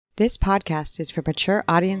This podcast is for mature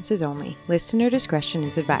audiences only. Listener discretion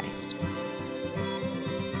is advised.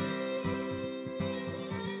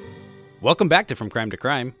 Welcome back to From Crime to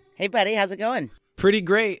Crime. Hey, buddy, how's it going? Pretty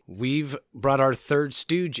great. We've brought our third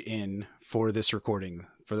stooge in for this recording.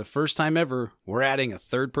 For the first time ever, we're adding a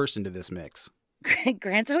third person to this mix.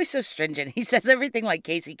 Grant's always so stringent. He says everything like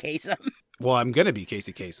Casey Kasem. Well, I'm going to be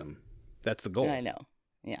Casey Kasem. That's the goal. I know.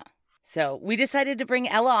 Yeah. So we decided to bring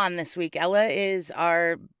Ella on this week. Ella is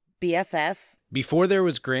our BFF. Before there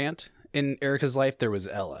was Grant in Erica's life, there was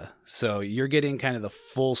Ella. So you're getting kind of the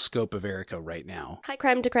full scope of Erica right now. Hi,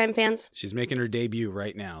 Crime to Crime fans. She's making her debut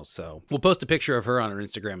right now. So we'll post a picture of her on our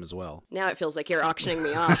Instagram as well. Now it feels like you're auctioning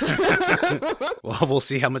me off. Well, we'll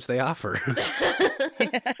see how much they offer.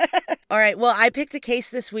 All right. Well, I picked a case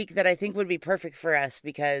this week that I think would be perfect for us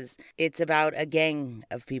because it's about a gang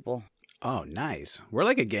of people. Oh, nice. We're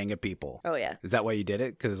like a gang of people. Oh, yeah. Is that why you did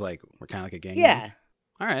it? Because like we're kind of like a gang? Yeah. Gang?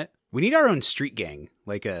 All right. We need our own street gang,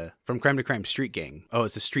 like a From Crime to Crime street gang. Oh,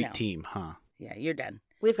 it's a street team, huh? Yeah, you're done.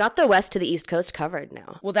 We've got the west to the east coast covered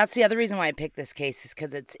now. Well, that's the other reason why I picked this case is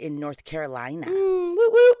because it's in North Carolina. Woo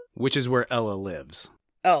woo. Which is where Ella lives.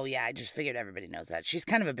 Oh, yeah, I just figured everybody knows that. She's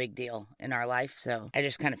kind of a big deal in our life, so I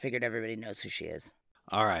just kind of figured everybody knows who she is.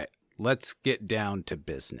 All right, let's get down to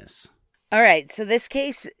business. All right, so this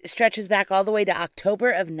case stretches back all the way to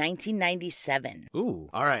October of 1997. Ooh,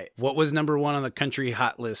 all right. What was number one on the country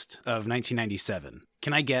hot list of 1997?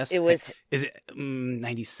 Can I guess? It was... Is it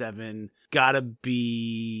 97? Gotta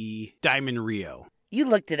be Diamond Rio. You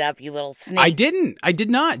looked it up, you little snake. I didn't. I did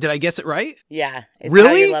not. Did I guess it right? Yeah. It's Really?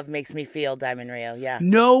 How Your Love Makes Me Feel, Diamond Rio, yeah.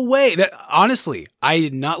 No way. Honestly, I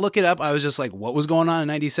did not look it up. I was just like, what was going on in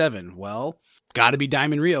 97? Well, gotta be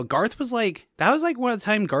Diamond Rio. Garth was like, that was like one of the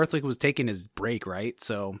time Garth like was taking his break, right?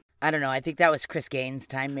 So I don't know. I think that was Chris Gaines'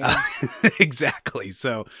 time, maybe. Exactly.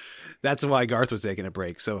 So that's why Garth was taking a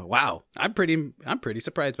break. So wow, I'm pretty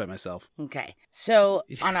surprised by myself. Okay. So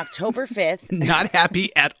on October 5th. Not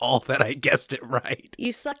happy at all that I guessed it right.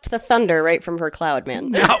 You sucked the thunder right from her cloud,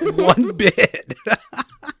 man. Not one bit.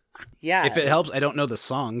 Yeah. If it helps, I don't know the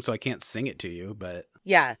song, so I can't sing it to you, but...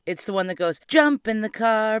 Yeah, it's the one that goes, jump in the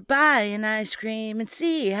car, buy an ice cream, and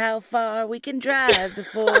see how far we can drive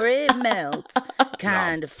before it melts.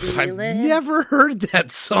 Kind of feeling. I've never heard that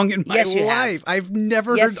song in my life. Have. I've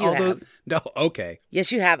never heard all those. No, okay.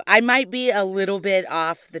 Yes, you have. I might be a little bit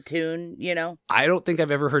off the tune, you know? I don't think I've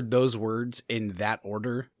ever heard those words in that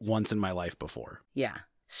order once in my life before. Yeah.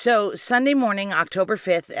 So Sunday morning, October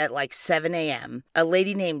 5th at like 7 a.m., a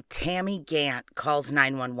lady named Tammy Gant calls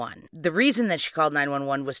 911. The reason that she called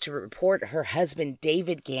 911 was to report her husband,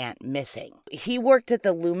 David Gant, missing. He worked at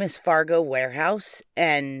the Loomis Fargo warehouse,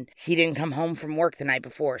 and he didn't come home from work the night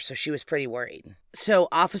before, so she was pretty worried. So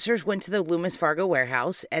officers went to the Loomis Fargo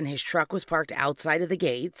warehouse, and his truck was parked outside of the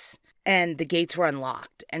gates. And the gates were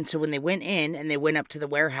unlocked. And so when they went in and they went up to the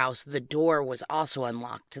warehouse, the door was also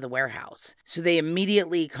unlocked to the warehouse. So they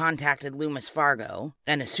immediately contacted Loomis Fargo,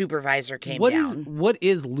 and a supervisor came down. What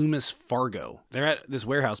is Loomis Fargo? They're at this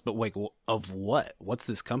warehouse, but like, of what? What's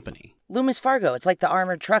this company? Loomis Fargo. It's like the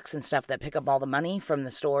armored trucks and stuff that pick up all the money from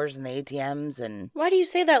the stores and the ATMs and... Why do you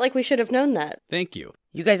say that like we should have known that? Thank you.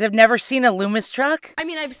 You guys have never seen a Loomis truck? I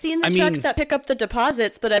mean, I've seen the trucks that pick up the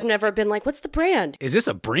deposits, but I've never been like, what's the brand? Is this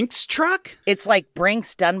a Brinks truck? It's like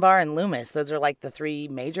Brinks, Dunbar, and Loomis. Those are like the three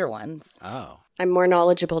major ones. Oh. I'm more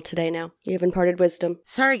knowledgeable today now. You have imparted wisdom.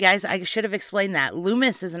 Sorry, guys. I should have explained that.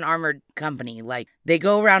 Loomis is an armored company. Like, they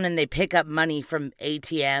go around and they pick up money from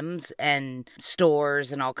ATMs and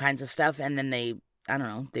stores and all kinds of stuff, and then they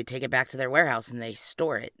take it back to their warehouse and they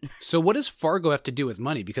store it. So what does Fargo have to do with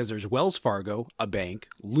money? Because there's Wells Fargo, a bank,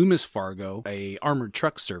 Loomis Fargo, a armored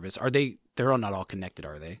truck service. They're all not all connected,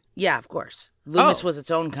 are they? Yeah, of course. Loomis was its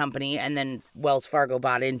own company, and then Wells Fargo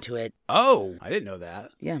bought into it. Oh, I didn't know that.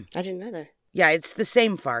 Yeah. I didn't either. Yeah, it's the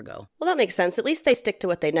same Fargo. Well, that makes sense. At least they stick to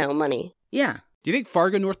what they know, money. Yeah. Do you think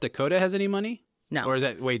Fargo, North Dakota has any money? No. Or is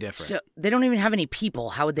that way different? So they don't even have any people.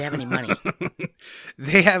 How would they have any money?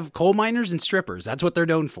 They have coal miners and strippers. That's what they're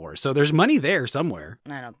known for. So there's money there somewhere.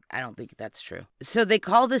 I don't think that's true. So they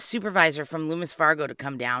call this supervisor from Loomis Fargo to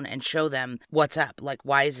come down and show them what's up. Like,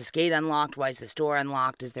 why is this gate unlocked? Why is this door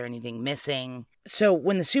unlocked? Is there anything missing? So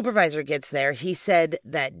when the supervisor gets there, he said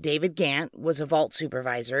that David Gant was a vault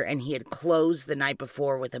supervisor and he had closed the night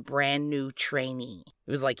before with a brand new trainee.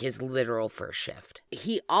 It was like his literal first shift.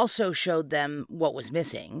 He also showed them what was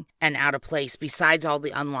missing and out of place. Besides all the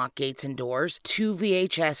unlocked gates and doors, 2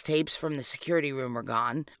 VHS tapes from the security room were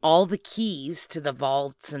gone, all the keys to the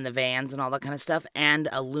vaults and the vans and all that kind of stuff, and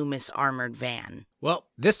a Loomis armored van. Well,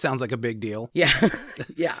 this sounds like a big deal. Yeah.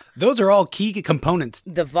 Yeah. Those are all key components.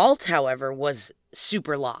 The vault, however, was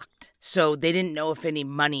super locked. So they didn't know if any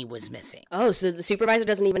money was missing. Oh, so the supervisor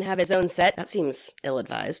doesn't even have his own set? That seems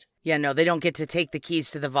ill-advised. Yeah, no, they don't get to take the keys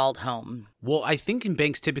to the vault home. Well, I think in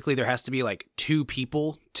banks, typically there has to be like 2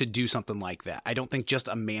 people to do something like that. I don't think just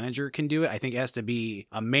a manager can do it. I think it has to be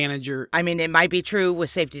a manager. I mean, it might be true with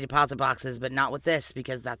safety deposit boxes, but not with this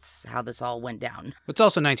because that's how this all went down. It's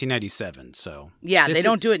also 1997, so. Yeah, they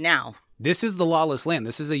don't do it now. This is the lawless land.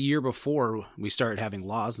 This is a year before we started having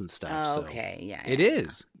laws and stuff. Oh, so okay, yeah. It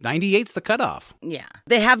is. 98's the cutoff. Yeah.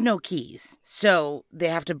 They have no keys, so they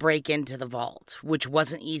have to break into the vault, which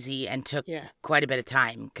wasn't easy and took quite a bit of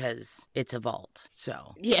time because it's a vault.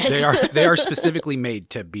 So yes, they are specifically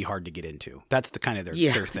made to be hard to get into. That's the kind of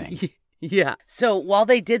their thing. Yeah. So while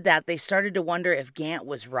they did that, they started to wonder if Gant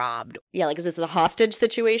was robbed. Yeah, like is this a hostage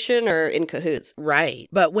situation or in cahoots? Right.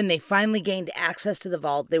 But when they finally gained access to the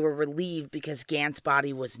vault, they were relieved because Gant's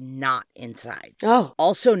body was not inside. Oh.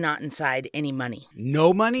 Also not inside any money.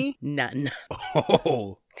 No money? None.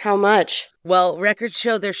 Oh. How much? Well, records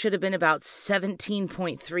show there should have been about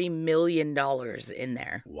 $17.3 million in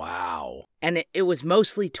there. Wow. And it was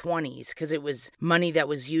mostly 20s because it was money that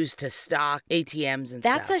was used to stock ATMs and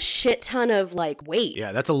That's stuff. a shit ton of weight.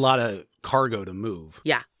 Yeah, that's a lot of cargo to move.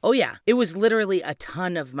 Yeah. Oh, yeah. It was literally a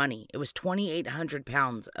ton of money. It was 2,800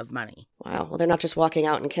 pounds of money. Wow. Well, they're not just walking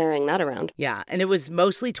out and carrying that around. Yeah. And it was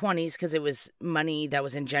mostly 20s because it was money that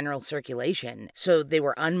was in general circulation. So they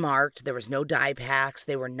were unmarked. There was no die packs.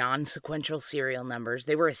 They were non-sequential serial numbers.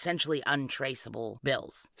 They were essentially untraceable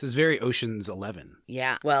bills. This is very Ocean's 11.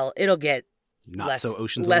 Yeah. Well, it'll get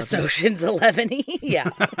Ocean's 11. Less Ocean's 11-y. Yeah.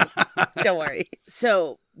 Don't worry.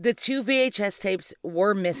 So the 2 VHS tapes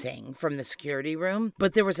were missing from the security room,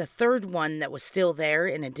 but there was a third one that was still there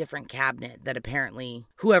in a different cabinet that apparently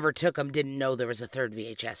whoever took them didn't know there was a third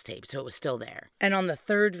VHS tape, so it was still there. And on the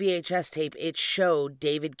third VHS tape, it showed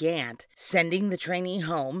David Gant sending the trainee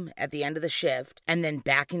home at the end of the shift and then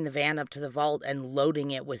backing the van up to the vault and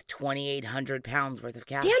loading it with 2,800 pounds worth of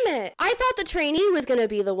cash. Damn it. I thought the trainee was going to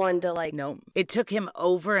be the one to No, it took him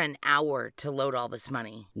over an hour to load all this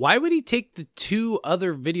money. Why would he take the 2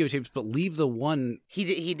 other videotapes but leave the one?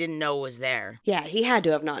 He didn't know it was there. Yeah, he had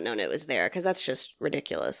to have not known it was there because that's just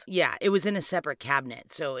ridiculous. Yeah, it was in a separate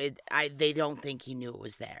cabinet, so they don't think he knew it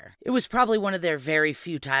was there. It was probably one of their very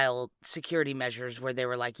futile security measures where they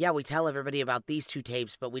were like, yeah, we tell everybody about these 2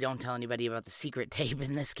 tapes, but we don't tell anybody about the secret tape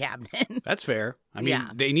in this cabinet. That's fair. I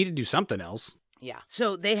mean, They need to do something else. Yeah.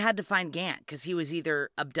 So they had to find Gant because he was either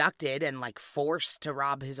abducted and forced to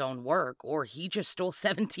rob his own work, or he just stole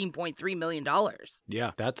 $17.3 million. Yeah,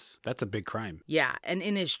 that's a big crime. Yeah. And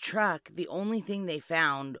in his truck, the only thing they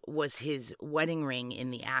found was his wedding ring in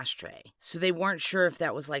the ashtray. So they weren't sure if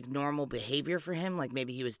that was normal behavior for him, like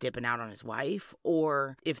maybe he was dipping out on his wife,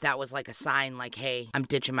 or if that was a sign hey, I'm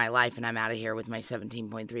ditching my life and I'm out of here with my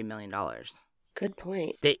 $17.3 million. Good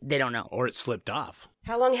point. They don't know. Or it slipped off.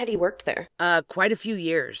 How long had he worked there? Quite a few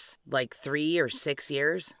years, 3 or 6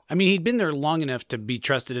 years. I mean, he'd been there long enough to be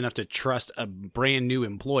trusted enough to trust a brand new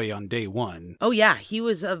employee on day one. Oh, yeah. He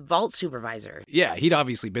was a vault supervisor. Yeah, he'd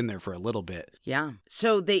obviously been there for a little bit. Yeah.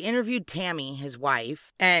 So they interviewed Tammy, his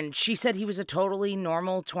wife, and she said he was a totally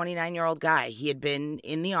normal 29-year-old guy. He had been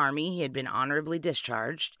in the Army. He had been honorably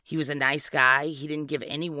discharged. He was a nice guy. He didn't give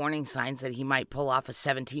any warning signs that he might pull off a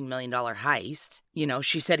 $17 million heist. You know,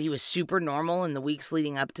 she said he was super normal in the weeks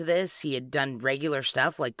leading up to this. He had done regular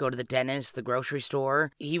stuff like go to the dentist, the grocery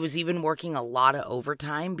store. He was even working a lot of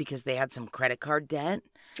overtime because they had some credit card debt.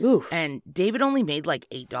 Ooh. And David only made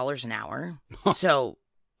 $8 an hour. So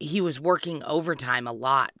he was working overtime a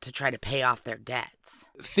lot to try to pay off their debts.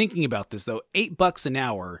 Thinking about this, though, $8 an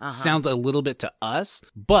hour sounds a little bit to us,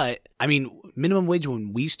 but I mean, minimum wage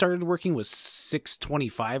when we started working was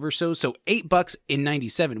 $6.25 or so. So $8 in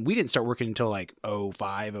 97. We didn't start working until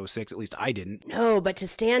 05, 06. At least I didn't. No, but to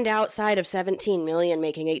stand outside of 17 million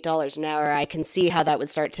making $8 an hour, I can see how that would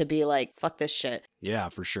start to be fuck this shit. Yeah,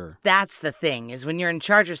 for sure. That's the thing, is when you're in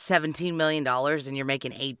charge of $17 million and you're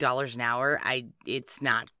making $8 an hour, it's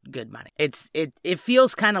not good money. It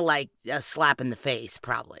feels kind of like a slap in the face,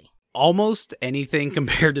 probably. Almost anything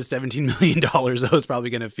compared to $17 million, though, is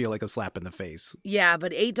probably going to feel like a slap in the face. Yeah,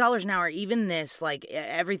 but $8 an hour, even this,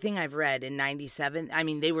 everything I've read in 97, I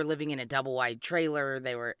mean, they were living in a double-wide trailer.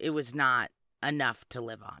 It was not enough to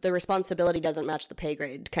live on. The responsibility doesn't match the pay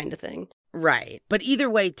grade kind of thing. Right. But either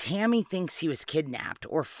way, Tammy thinks he was kidnapped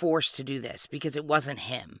or forced to do this because it wasn't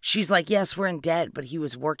him. She's like, yes, we're in debt, but he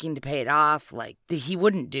was working to pay it off. He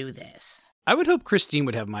wouldn't do this. I would hope Christine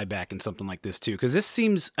would have my back in something like this, too, because this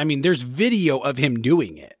seems, I mean, there's video of him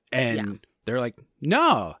doing it. And They're like,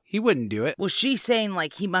 no, he wouldn't do it. Well, she's saying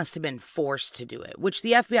like he must have been forced to do it, which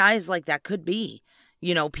the FBI is like, that could be.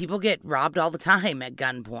 You know, people get robbed all the time at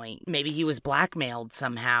gunpoint. Maybe he was blackmailed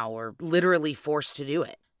somehow or literally forced to do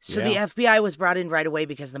it. So the FBI was brought in right away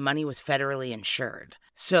because the money was federally insured.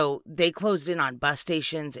 So they closed in on bus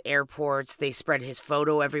stations, airports, they spread his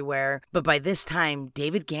photo everywhere. But by this time,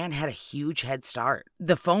 David Gant had a huge head start.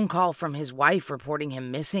 The phone call from his wife reporting him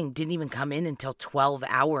missing didn't even come in until 12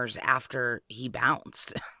 hours after he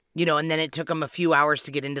bounced. You know, and then it took him a few hours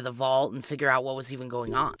to get into the vault and figure out what was even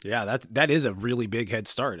going on. Yeah, that is a really big head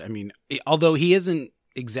start. I mean, although he isn't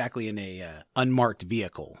exactly in a unmarked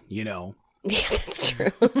vehicle, you know. Yeah, that's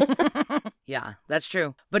true. Yeah, that's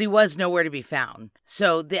true. But he was nowhere to be found.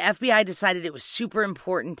 So the FBI decided it was super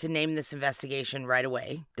important to name this investigation right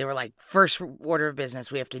away. They were like, first order of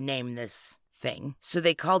business, we have to name this thing. So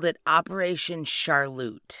they called it Operation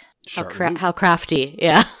Charlotte. How crafty.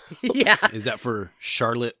 Yeah. Yeah. Is that for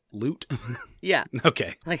Charlotte Loot? Yeah.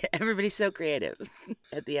 Okay. Like, everybody's so creative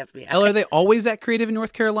at the FBI. Elle, are they always that creative in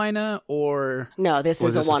North Carolina, or No, this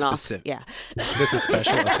is a one-off. Yeah. This is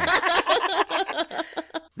special. Okay.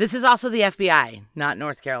 This is also the FBI, not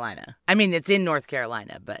North Carolina. I mean, it's in North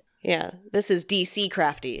Carolina, but... Yeah, this is DC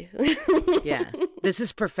crafty. Yeah. This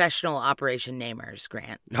is professional operation namers,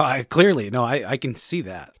 Grant. No, I can see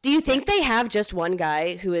that. Do you think they have just one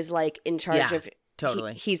guy who is like in charge of...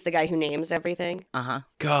 Totally. He's the guy who names everything? Uh-huh.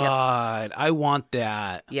 God, I want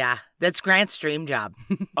that. Yeah, that's Grant's dream job.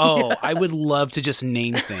 Oh, I would love to just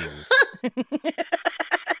name things.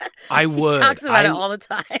 I would. He talks about it all the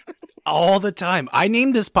time. All the time. I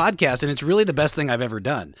named this podcast, and it's really the best thing I've ever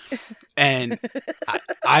done. And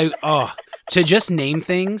to just name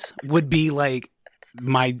things would be like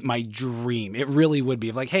my dream. It really would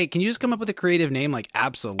be. Like, hey, can you just come up with a creative name? Like,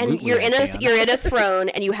 absolutely. And you're in a throne,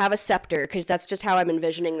 and you have a scepter, because that's just how I'm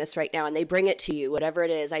envisioning this right now. And they bring it to you, whatever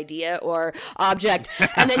it is, idea or object,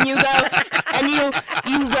 and then you go and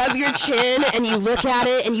you rub your chin and you look at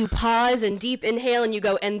it and you pause and deep inhale and you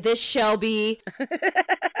go, and this shall be.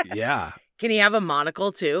 Yeah. Can he have a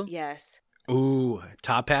monocle too? Yes. Ooh,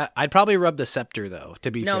 top hat. I'd probably rub the scepter though,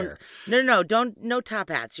 to be fair. No, no top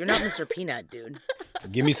hats. You're not Mr. Peanut, dude.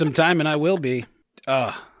 Give me some time and I will be.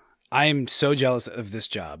 I'm so jealous of this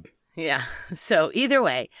job. Yeah. So either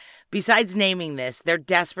way, besides naming this, they're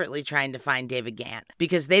desperately trying to find David Gant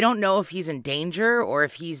because they don't know if he's in danger or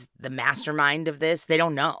if he's the mastermind of this. They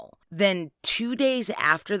don't know. Then 2 days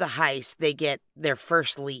after the heist, they get their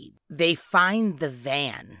first lead. They find the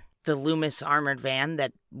van. The Loomis armored van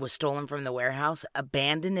that was stolen from the warehouse,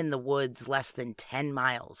 abandoned in the woods less than 10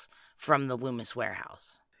 miles from the Loomis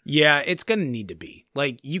warehouse. Yeah, it's going to need to be.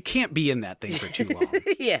 Like, you can't be in that thing for too long.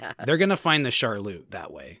 Yeah. They're going to find the Charlotte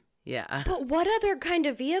that way. Yeah. But what other kind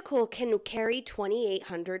of vehicle can carry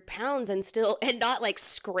 2,800 pounds and not like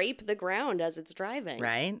scrape the ground as it's driving?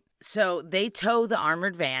 Right. So they tow the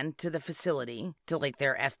armored van to the facility, to like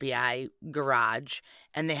their FBI garage,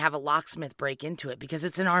 and they have a locksmith break into it because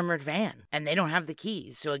it's an armored van and they don't have the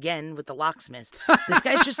keys. So again, with the locksmiths, this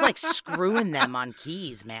guy's just like screwing them on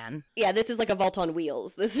keys, man. Yeah, this is like a vault on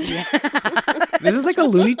wheels. This is This is like a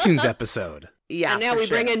Looney Tunes episode. Yeah. And now we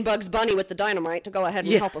bring in Bugs Bunny with the dynamite to go ahead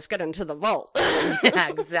and help us get into the vault. Yeah,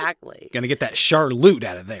 exactly. Gonna get that Charlotte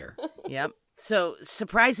out of there. Yep. So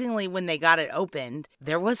surprisingly, when they got it opened,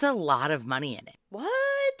 there was a lot of money in it.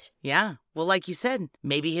 What? Yeah. Well, like you said,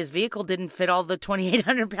 maybe his vehicle didn't fit all the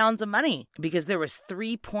 2,800 pounds of money because there was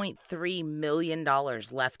 $3.3 million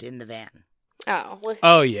left in the van. Oh, well,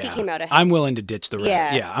 oh yeah. He came out ahead. I'm willing to ditch the rest.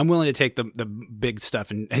 Yeah. Yeah, I'm willing to take the big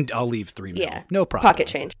stuff and I'll leave $3 million. Yeah. No problem. Pocket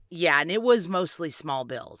change. Yeah, and it was mostly small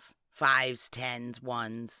bills. 5s, 10s,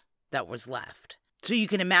 1s that was left. So you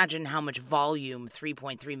can imagine how much volume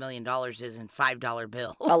 $3.3 million is in $5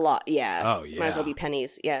 bills. A lot, yeah. Oh, yeah. Might as well be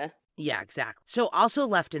pennies, yeah. Yeah, exactly. So also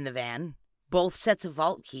left in the van, both sets of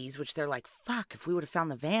vault keys, which they're like, fuck, if we would have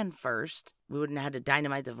found the van first, we wouldn't have had to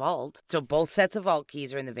dynamite the vault. So both sets of vault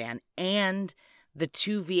keys are in the van, and the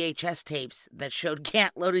 2 VHS tapes that showed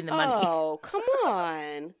Gant loading the money. Oh, come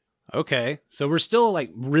on. Okay, so we're still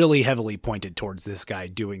like really heavily pointed towards this guy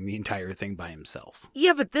doing the entire thing by himself.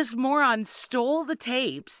 Yeah, but this moron stole the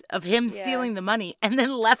tapes of him stealing the money and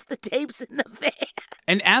then left the tapes in the van.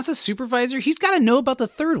 And as a supervisor, he's got to know about the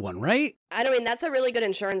third one, right? I mean, that's a really good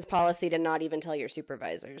insurance policy to not even tell your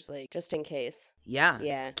supervisors, like, just in case. Yeah.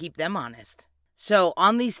 Yeah. Keep them honest. So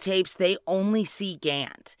on these tapes, they only see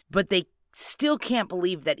Gant, but they still can't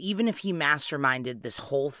believe that even if he masterminded this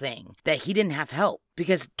whole thing, that he didn't have help,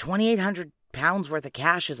 because 2,800 pounds worth of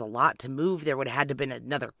cash is a lot to move. There would have had to have been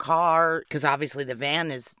another car, because obviously the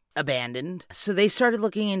van is abandoned. So they started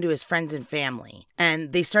looking into his friends and family,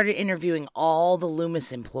 and they started interviewing all the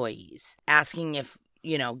Loomis employees, asking if,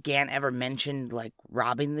 Gant ever mentioned, like,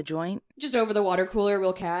 robbing the joint. Just over the water cooler,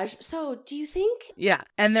 real cash. So, do you think? Yeah.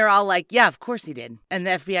 And they're all like, yeah, of course he did. And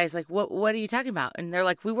the FBI's like, what are you talking about? And they're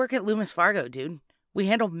like, we work at Loomis Fargo, dude. We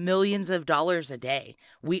handle millions of dollars a day.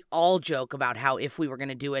 We all joke about how if we were going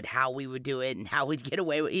to do it, how we would do it, and how we'd get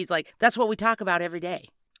away with it. He's like, that's what we talk about every day.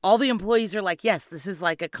 All the employees are like, yes, this is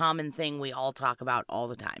like a common thing we all talk about all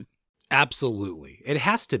the time. Absolutely. It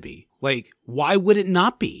has to be. Like, why would it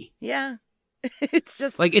not be? Yeah. It's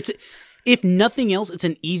just like, if nothing else, it's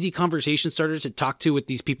an easy conversation starter to talk to with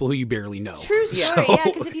these people who you barely know. True story, yeah,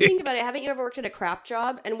 because if you think about it, haven't you ever worked at a crap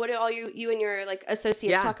job? And what do all you and your like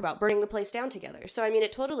associates talk about? Burning the place down together. So, I mean,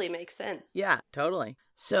 it totally makes sense. Yeah, totally.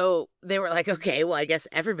 So they were like, okay, well, I guess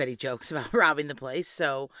everybody jokes about robbing the place.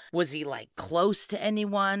 So was he like close to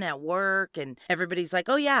anyone at work? And everybody's like,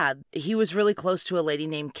 oh, yeah, he was really close to a lady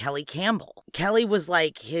named Kelly Campbell. Kelly was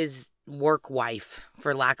like his work wife,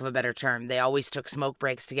 for lack of a better term. They always took smoke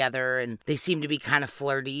breaks together, and they seemed to be kind of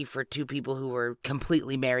flirty for two people who were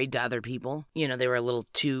completely married to other people. They were a little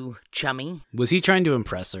too chummy. Was he trying to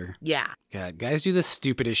impress her? Yeah. God, guys do the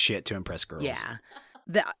stupidest shit to impress girls. Yeah.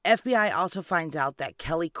 The FBI also finds out that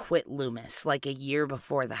Kelly quit Loomis like a year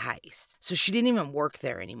before the heist. So she didn't even work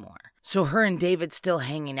there anymore. So her and David still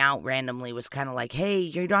hanging out randomly was kind of like, hey,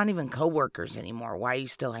 you're not even co-workers anymore. Why are you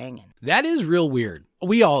still hanging? That is real weird.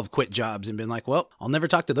 We all have quit jobs and been like, well, I'll never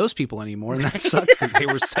talk to those people anymore. And that sucks because they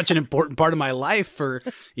were such an important part of my life for,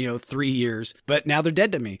 3 years. But now they're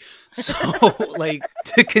dead to me. So like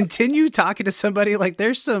to continue talking to somebody, like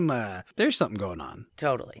there's something going on.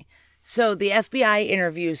 Totally. So the FBI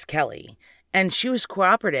interviews Kelly, and she was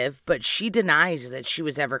cooperative, but she denies that she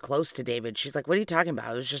was ever close to David. She's like, what are you talking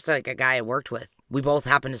about? It was just like a guy I worked with. We both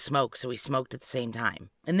happened to smoke, so we smoked at the same time.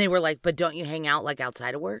 And they were like, but don't you hang out like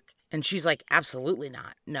outside of work? And she's like, absolutely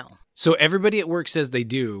not. No. So everybody at work says they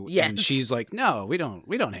do. Yes. And she's like, no, we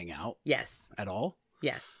don't hang out. Yes. At all?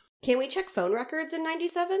 Yes. Can we check phone records in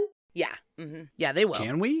 97? Yeah. Mm-hmm. Yeah, they will.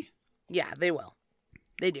 Can we? Yeah, they will.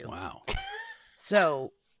 They do. Wow.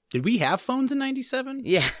 So... Did we have phones in 97?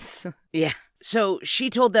 Yes. Yeah. So she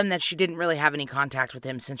told them that she didn't really have any contact with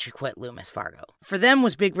him since she quit Loomis Fargo. For them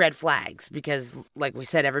was big red flags because, like we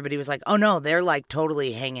said, everybody was like, oh no, they're like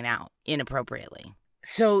totally hanging out inappropriately.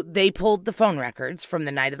 So they pulled the phone records from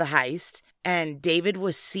the night of the heist, and David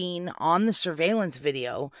was seen on the surveillance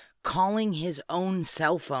video calling his own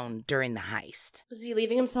cell phone during the heist. Was he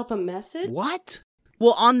leaving himself a message? What?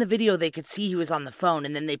 Well, on the video, they could see he was on the phone,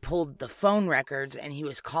 and then they pulled the phone records, and he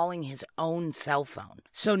was calling his own cell phone.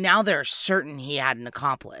 So now they're certain he had an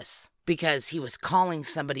accomplice because he was calling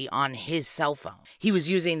somebody on his cell phone. He was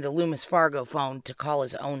using the Loomis Fargo phone to call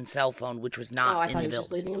his own cell phone, which was not in the building. I thought he was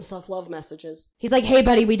just leaving himself love messages. He's like, hey,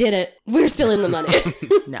 buddy, we did it. We're still in the money.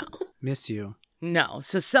 No. Miss you. No.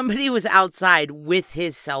 So somebody was outside with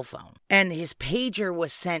his cell phone, and his pager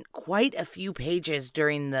was sent quite a few pages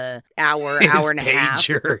during the hour and a half.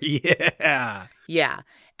 Pager, yeah. Yeah.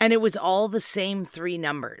 And it was all the same 3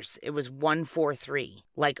 numbers. It was 143,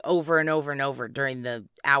 like over and over and over during the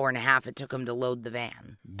hour and a half it took him to load the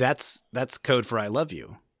van. That's code for I love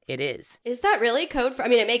you. It is. Is that really code for... I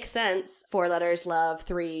mean, it makes sense. 4 letters, love,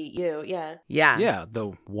 3, you, yeah. Yeah. Yeah, the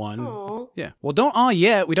 1. Aww. Yeah. Well, don't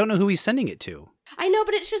yet. We don't know who he's sending it to. I know,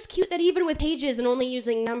 but it's just cute that even with pages and only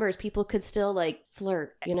using numbers, people could still, like,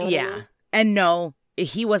 flirt, you know what I mean? And no,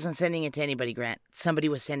 he wasn't sending it to anybody, Grant. Somebody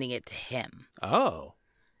was sending it to him. Oh.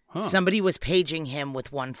 Huh. Somebody was paging him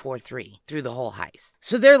with 143 through the whole heist.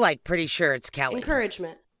 So they're, like, pretty sure it's Kelly.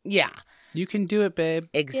 Encouragement. Yeah. You can do it, babe.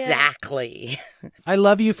 Exactly. Yeah. I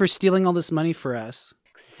love you for stealing all this money for us.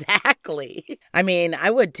 Exactly. I mean, I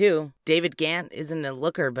would too. David Gant isn't a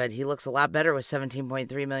looker, but he looks a lot better with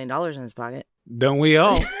 $17.3 million in his pocket. Don't we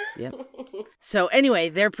all? Yep. So anyway,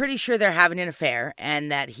 they're pretty sure they're having an affair and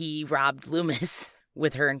that he robbed Loomis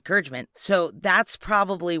with her encouragement. So that's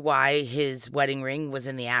probably why his wedding ring was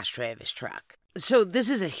in the ashtray of his truck. So this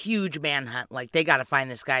is a huge manhunt. Like, they got to find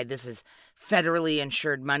this guy. This is federally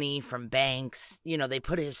insured money from banks. You know, they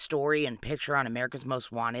put his story and picture on America's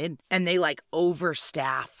Most Wanted, and they, like,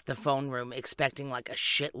 overstaff the phone room expecting, like, a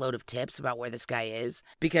shitload of tips about where this guy is.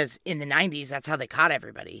 Because in the 90s, that's how they caught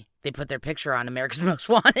everybody. They put their picture on America's Most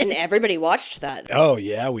Wanted. And everybody watched that. Oh,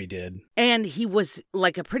 yeah, we did. And he was,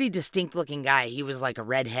 like, a pretty distinct looking guy. He was, like, a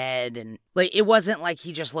redhead, and, like, it wasn't like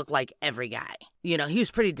he just looked like every guy. You know, he was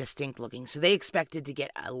pretty distinct looking, so they expected to get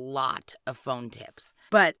a lot of phone tips.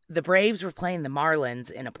 But the Braves were playing the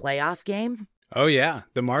Marlins in a playoff game. Oh, yeah.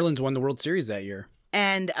 The Marlins won the World Series that year.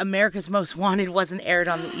 And America's Most Wanted wasn't aired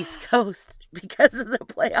on the East Coast because of the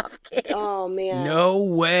playoff game. Oh, man. No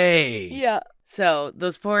way. Yeah. So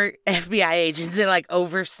those poor FBI agents, they like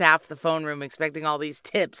overstaffed the phone room expecting all these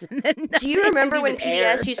tips. And then Do you remember when PBS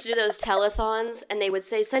air. used to do those telethons and they would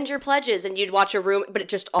say, send your pledges, and you'd watch a room, but it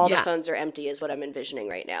just all the phones are empty is what I'm envisioning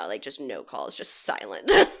right now. Like just no calls, just silent.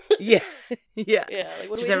 Yeah. Yeah. Yeah. Like,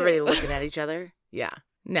 what Just do we everybody do? looking at each other. Yeah.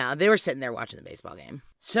 No, they were sitting there watching the baseball game.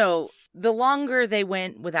 So the longer they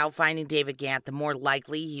went without finding David Gant, the more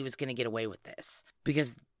likely he was going to get away with this.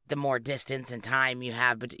 Because the more distance and time you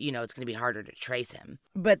have, but it's going to be harder to trace him.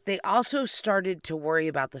 But they also started to worry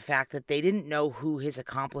about the fact that they didn't know who his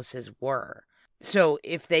accomplices were. So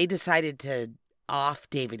if they decided to off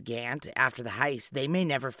David Gant after the heist, they may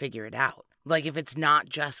never figure it out. Like, if it's not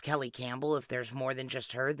just Kelly Campbell, if there's more than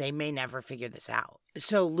just her, they may never figure this out.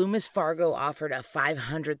 So Loomis Fargo offered a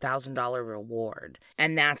 $500,000 reward,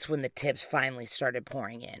 and that's when the tips finally started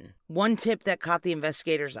pouring in. One tip that caught the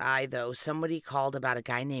investigators' eye, though, somebody called about a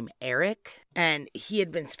guy named Eric, and he had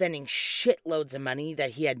been spending shitloads of money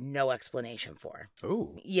that he had no explanation for.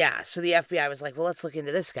 Oh. Yeah, so the FBI was like, well, let's look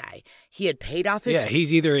into this guy. He had paid off his... Yeah,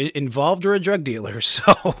 he's either involved or a drug dealer,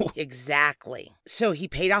 so... Exactly. So he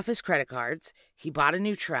paid off his credit cards, he bought a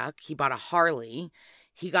new truck, he bought a Harley,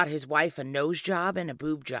 he got his wife a nose job and a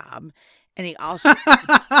boob job, and he also...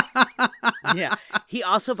 Yeah, he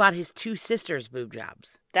also bought his two sisters boob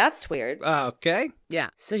jobs. That's weird. Okay. Yeah,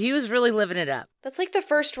 so he was really living it up. That's like the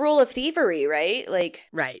first rule of thievery, right? Like...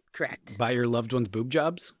 Right, correct. Buy your loved one's boob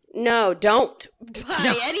jobs? No, don't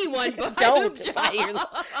buy anyone but Don't boob buy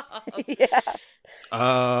jobs. your... Yeah.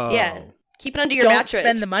 Oh. Yeah. Keep it under your Don't mattress.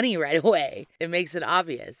 spend the money right away. It makes it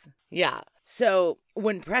obvious. Yeah. So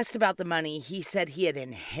when pressed about the money, he said he had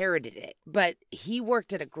inherited it, but he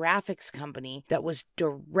worked at a graphics company that was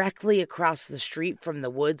directly across the street from the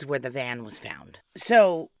woods where the van was found.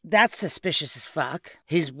 So that's suspicious as fuck.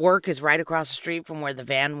 His work is right across the street from where the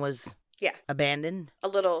van was abandoned. A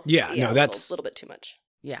little. Yeah, no, that's... A little bit too much.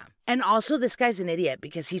 Yeah. And also this guy's an idiot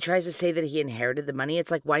because he tries to say that he inherited the money.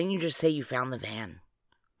 It's like, why didn't you just say you found the van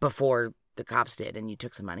before the cops did and you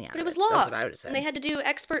took some money out of it? But it was locked. That's what I would have said. And they had to do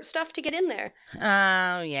expert stuff to get in there.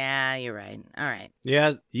 Oh, yeah, you're right. All right.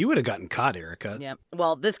 Yeah, you would have gotten caught, Erica. Yep.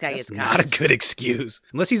 Well, this guy That's gets caught. not a good excuse.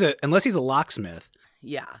 Unless he's a locksmith.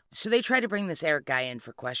 Yeah. So they try to bring this Eric guy in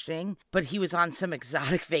for questioning, but he was on some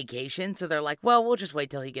exotic vacation. So they're like, well, we'll just wait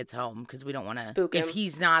till he gets home because we don't want to spook him. If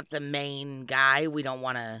he's not the main guy, we don't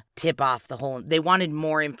want to tip off the whole. They wanted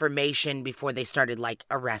more information before they started like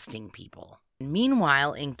arresting people.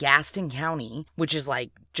 Meanwhile, in Gaston County, which is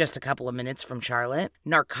like just a couple of minutes from Charlotte,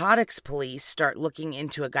 narcotics police start looking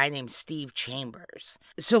into a guy named Steve Chambers.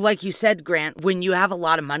 So like you said, Grant, when you have a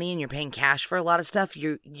lot of money and you're paying cash for a lot of stuff,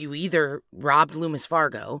 you either robbed Loomis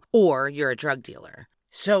Fargo or you're a drug dealer.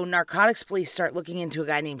 So narcotics police start looking into a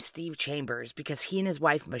guy named Steve Chambers because he and his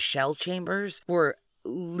wife, Michelle Chambers, were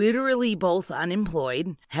literally both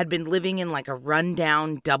unemployed, had been living in like a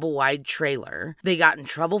rundown double-wide trailer. They got in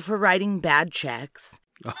trouble for writing bad checks.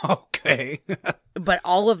 Okay. But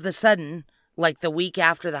all of the sudden, like the week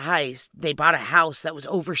after the heist, they bought a house that was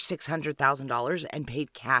over $600,000 and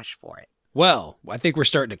paid cash for it. Well, I think we're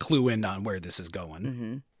starting to clue in on where this is going.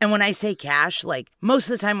 Mm-hmm. And when I say cash, like most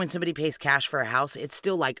of the time when somebody pays cash for a house, it's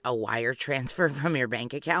still like a wire transfer from your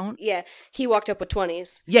bank account. Yeah, he walked up with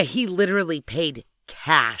 20s. Yeah, he literally paid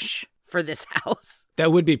cash for this house.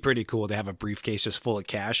 That would be pretty cool to have a briefcase just full of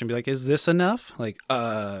cash and be like, is this enough? Like,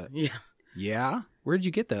 yeah. Where'd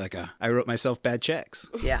you get that? Like, I wrote myself bad checks.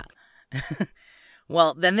 Yeah.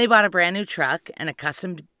 Well, then they bought a brand new truck and a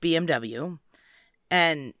custom BMW.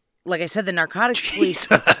 And like I said, the narcotics police.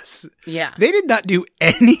 Jesus. Yeah. They did not do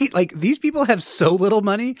any, like, these people have so little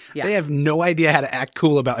money. Yeah. They have no idea how to act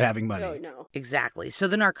cool about having money. Oh, no. Exactly. So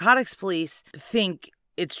the narcotics police think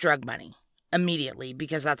it's drug money immediately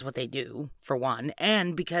because that's what they do, for one.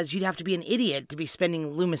 And because you'd have to be an idiot to be spending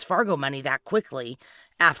Loomis Fargo money that quickly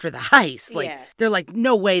after the heist. Like, they're like,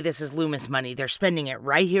 no way this is Loomis money. They're spending it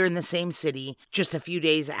right here in the same city just a few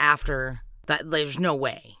days after that. There's no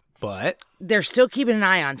way. But they're still keeping an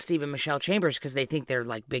eye on Steve and Michelle Chambers because they think they're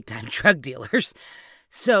like big time drug dealers.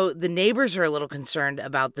 So the neighbors are a little concerned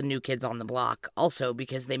about the new kids on the block also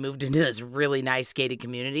because they moved into this really nice gated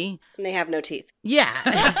community. And they have no teeth. Yeah,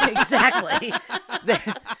 exactly.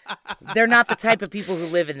 They're not the type of people who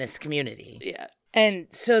live in this community. Yeah. And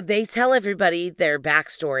so they tell everybody their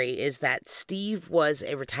backstory is that Steve was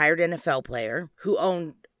a retired NFL player who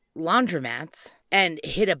owned laundromats and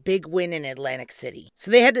hit a big win in Atlantic City.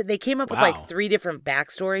 So they came up with like 3 different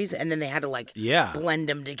backstories and then they had to like blend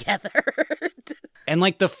them together. And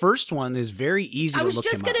like the first one is very easy to look him up. I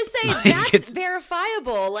was just going to Like, say, that's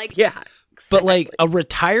verifiable. Like, Yeah. But exactly. like a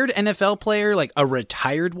retired NFL player, like a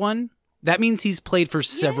retired one, that means he's played for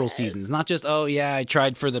several seasons, not just, oh yeah, I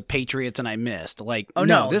tried for the Patriots and I missed. Like, Oh,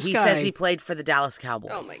 no, no. this He guy says he played for the Dallas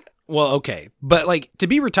Cowboys. Oh, my God. Well, okay. But like to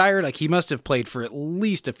be retired, like he must have played for at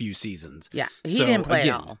least a few seasons. Yeah. He So, didn't play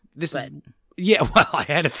again, at all. This but- is yeah, well, I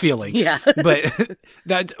had a feeling. Yeah. But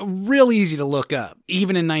that's real easy to look up,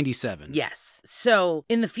 even in 97. Yes. So,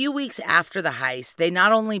 in the few weeks after the heist, they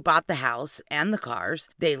not only bought the house and the cars,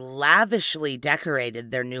 they lavishly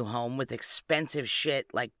decorated their new home with expensive shit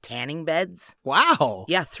like tanning beds. Wow.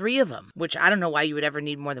 Yeah, 3 of them, which I don't know why you would ever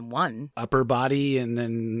need more than one. Upper body and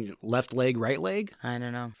then left leg, right leg. I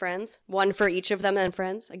don't know. Friends. One for each of them and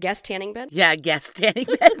friends. A guest tanning bed. Yeah, guest tanning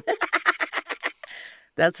bed.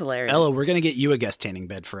 That's hilarious. Ella, we're going to get you a guest tanning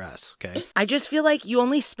bed for us, okay? I just feel like you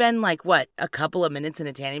only spend like what, a couple of minutes in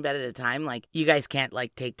a tanning bed at a time. Like you guys can't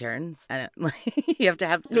like take turns. I don't, like, you have to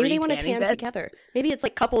have 3 Maybe they want to tanning tan beds. together. Maybe it's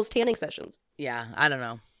like couples tanning sessions. Yeah, I don't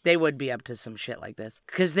know. They would be up to some shit like this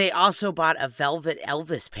because they also bought a Velvet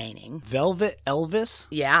Elvis painting. Velvet Elvis?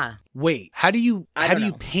 Yeah, Wait, how do you I don't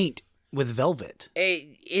know. paint with velvet?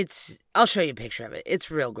 it's. I'll show you a picture of it.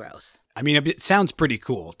 It's real gross. I mean, it sounds pretty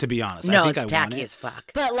cool, to be honest. No, I think it's I want tacky it. as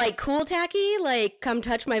fuck. But like cool tacky, like come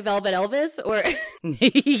touch my velvet Elvis or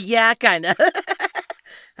Yeah, kind of.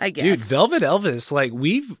 I guess. Dude, Velvet Elvis, like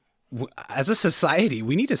as a society,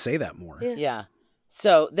 we need to say that more. Yeah.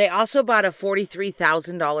 So they also bought a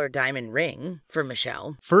 $43,000 diamond ring for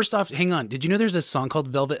Michelle. First off, hang on. Did you know there's a song called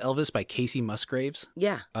Velvet Elvis by Casey Musgraves?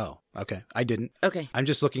 Yeah. Oh, okay. I didn't. Okay. I'm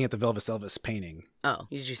just looking at the Velvet Elvis painting. Oh,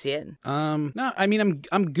 did you see it? No, I mean,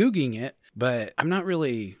 I'm Googling it, but I'm not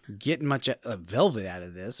really getting much velvet out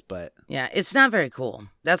of this, but Yeah, it's not very cool.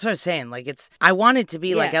 That's what I was saying. Like, I want it to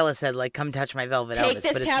be like Yeah. Ella said, like, come touch my Velvet Elvis. take but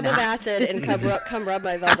this it's tab not. of acid and come rub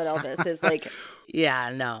my velvet Elvis is like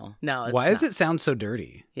Yeah, no. It's why does not. it sound so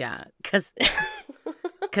dirty? Yeah, because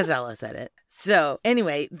Ella said it. So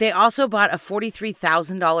anyway, they also bought a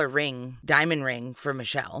 $43,000 diamond ring for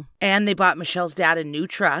Michelle. And they bought Michelle's dad a new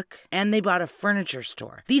truck. And they bought a furniture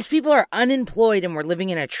store. These people are unemployed and were living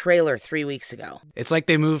in a trailer 3 weeks ago. It's like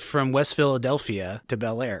they moved from West Philadelphia to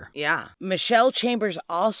Bel Air. Yeah. Michelle Chambers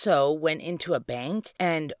also went into a bank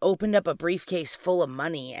and opened up a briefcase full of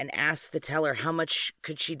money and asked the teller how much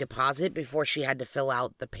could she deposit before she had to fill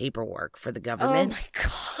out the paperwork for the oh government. my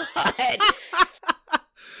God.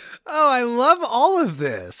 Oh, I love all of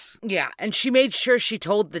this. Yeah, and she made sure she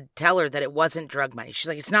told the teller that it wasn't drug money. She's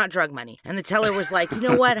like, it's not drug money. And the teller was like, you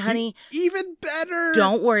know what, honey? Even better.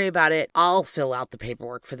 Don't worry about it. I'll fill out the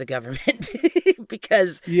paperwork for the government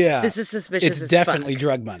because this is suspicious It's as definitely fuck.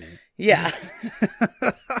 drug money. Yeah.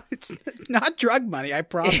 It's not drug money, I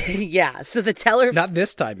promise. Yeah, so the teller... Not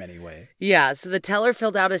this time, anyway. Yeah, so the teller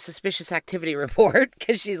filled out a suspicious activity report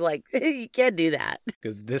because she's like, you can't do that.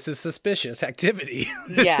 Because this is suspicious activity.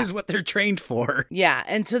 This Yeah. is what they're trained for. Yeah,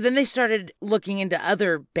 and so then they started looking into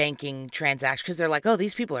other banking transactions because they're like, oh,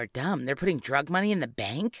 these people are dumb. They're putting drug money in the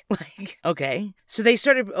bank? Like, okay. So they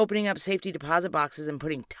started opening up safety deposit boxes and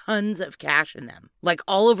putting tons of cash in them. Like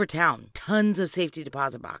all over town, tons of safety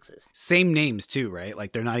deposit boxes. Same names, too, right?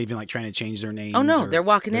 Like, they're not even, like, trying to change their names. Oh, no, or they're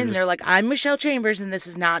walking in and just- they're like, I'm Michelle Chambers and this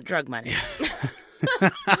is not drug money.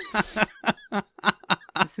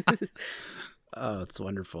 Oh, it's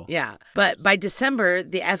wonderful. Yeah. But by December,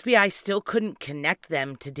 the FBI still couldn't connect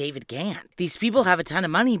them to David Gant. These people have a ton of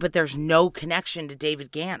money, but there's no connection to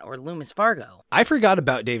David Gant or Loomis Fargo. I forgot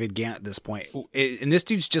about David Gant at this point. And this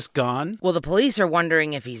dude's just gone. Well, the police are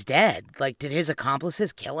wondering if he's dead. Like, did his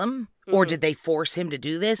accomplices kill him? Or did they force him to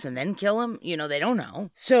do this and then kill him? You know, they don't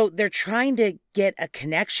know. So they're trying to get a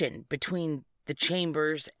connection between the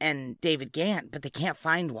Chambers and David Gant, but they can't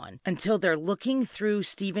find one until they're looking through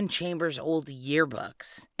Stephen Chambers' old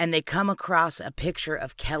yearbooks and they come across a picture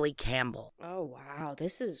of Kelly Campbell. Oh wow,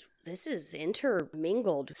 this is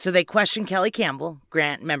intermingled. So they question Kelly Campbell,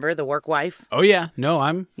 Grant, member, the work wife. Oh, yeah. No,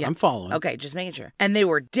 I'm Yeah. following. Okay, just making sure. And they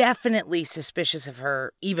were definitely suspicious of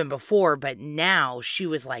her even before, but now she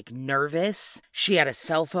was like nervous. She had a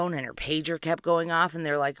cell phone and her pager kept going off, and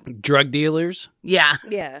they're like, Drug dealers? yeah.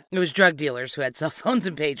 Yeah. It was drug dealers who had cell phones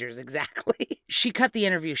and pagers, exactly. She cut the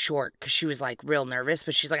interview short because she was like real nervous,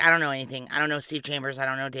 but she's like, I don't know anything. I don't know Steve Chambers. I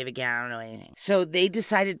don't know David Gant. I don't know anything. So they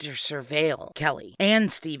decided to surveil Kelly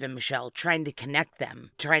and Steve and Michelle, trying to connect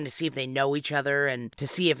them, trying to see if they know each other and to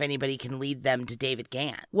see if anybody can lead them to David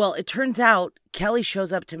Gant. Well, it turns out Kelly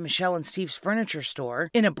shows up to Michelle and Steve's furniture store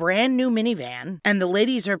in a brand new minivan, and the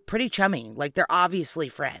ladies are pretty chummy, like they're obviously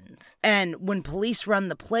friends. And when police run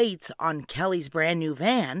the plates on Kelly's brand new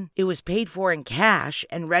van, it was paid for in cash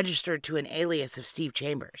and registered to an alias of Steve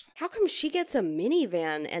Chambers. How come she gets a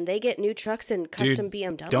minivan and they get new trucks and custom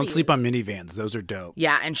BMWs? Don't sleep on minivans. Those are dope.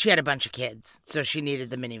 Yeah, and she had a bunch of kids, so she needed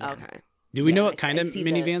the minivan. Okay. Do we know what kind of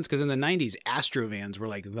minivans? Because in the 90s, Astrovans were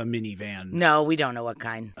like the minivan. No, we don't know what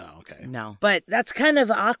kind. Oh, okay. No. But that's kind of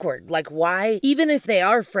awkward. Like, why, even if they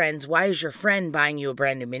are friends, why is your friend buying you a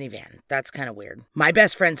brand new minivan? That's kind of weird. My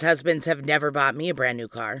best friend's husbands have never bought me a brand new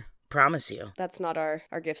car. Promise you. That's not our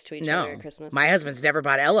gifts to each other at Christmas. My husband's never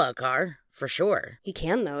bought Ella a car, for sure. He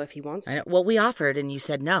can, though, if he wants to. Well, we offered and you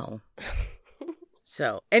said no.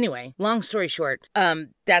 So, anyway, long story short,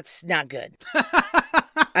 that's not good.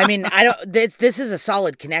 I mean, this is a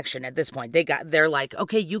solid connection at this point. They're like,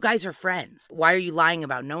 okay, you guys are friends. Why are you lying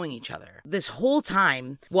about knowing each other? This whole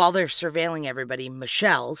time, while they're surveilling everybody,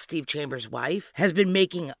 Michelle, Steve Chambers' wife, has been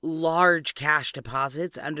making large cash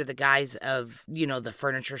deposits under the guise of, the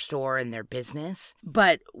furniture store and their business.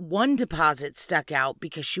 But one deposit stuck out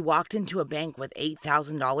because she walked into a bank with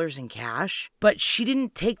 $8,000 in cash, but she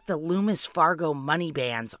didn't take the Loomis Fargo money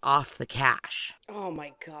bands off the cash. Oh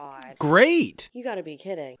my God. Great. You gotta be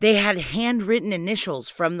kidding. They had handwritten initials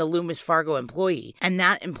from the Loomis Fargo employee, and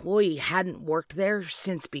that employee hadn't worked there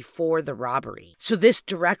since before the robbery. So this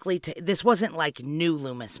this wasn't like new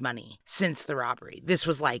Loomis money since the robbery. This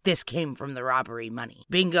was like, this came from the robbery money.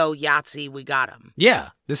 Bingo, Yahtzee, we got him. Yeah.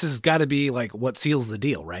 This has got to be like what seals the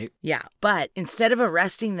deal, right? Yeah. But instead of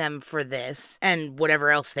arresting them for this and whatever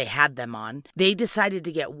else they had them on, they decided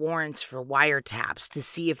to get warrants for wiretaps to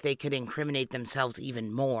see if they could incriminate themselves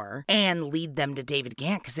even more and lead them to David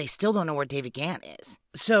Gant because they still don't know where David Gant is.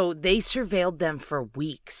 So they surveilled them for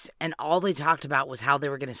weeks, and all they talked about was how they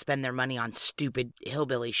were going to spend their money on stupid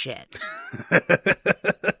hillbilly shit.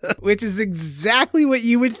 Which is exactly what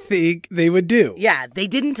you would think they would do. Yeah, they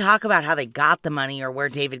didn't talk about how they got the money or where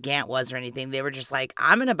David Gant was or anything. They were just like,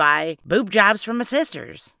 I'm going to buy boob jobs from my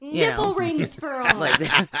sisters. Nipple rings for all.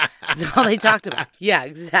 That's all they talked about. Yeah,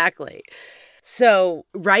 exactly. So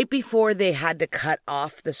right before they had to cut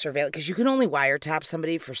off the surveillance, because you can only wiretap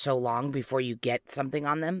somebody for so long before you get something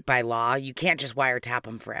on them by law. You can't just wiretap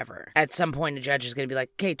them forever. At some point, a judge is going to be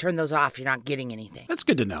like, okay, turn those off. You're not getting anything. That's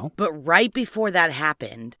good to know. But right before that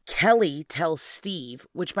happened, Kelly tells Steve,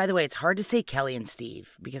 which, by the way, it's hard to say Kelly and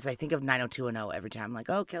Steve because I think of 90210 every time. I'm like,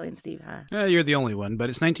 oh, Kelly and Steve, huh? You're the only one,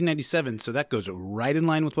 but it's 1997, so that goes right in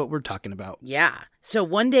line with what we're talking about. Yeah. So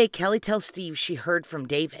one day, Kelly tells Steve she heard from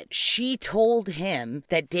David. She told him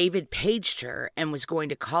that David paged her and was going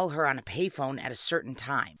to call her on a payphone at a certain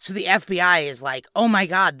time. So the FBI is like, oh my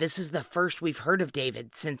God, this is the first we've heard of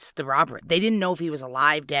David since the robbery. They didn't know if he was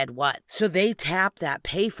alive, dead, what. So they tap that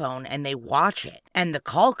payphone and they watch it. And the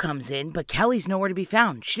call comes in, but Kelly's nowhere to be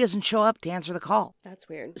found. She doesn't show up to answer the call. That's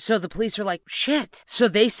weird. So the police are like, shit. So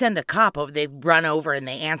they send a cop over. They run over and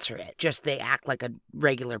they answer it. Just they act like a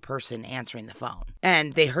regular person answering the phone.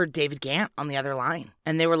 And they heard David Gant on the other line.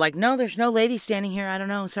 And they were like, no, there's no lady standing here. I don't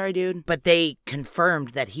know. Sorry, dude. But they confirmed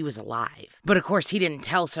that he was alive. But of course, he didn't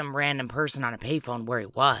tell some random person on a payphone where he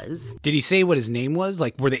was. Did he say what his name was?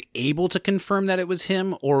 Like, were they able to confirm that it was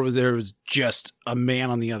him, or there was just a man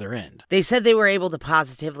on the other end? They said they were able to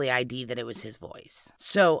positively ID that it was his voice.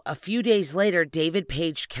 So a few days later, David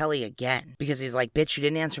paged Kelly again because he's like, bitch, you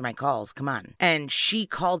didn't answer my calls. Come on. And she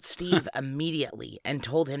called Steve immediately and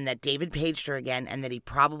told him that David paged her again and that he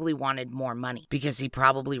probably wanted more money because he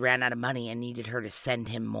probably ran out of money and needed her to send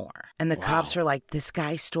him more. And the cops are like, this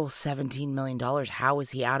guy stole $17 million. How is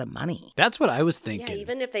he out of money? That's what I was thinking. Yeah,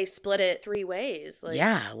 even if they split it 3 ways.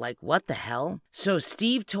 Yeah, like what the hell? So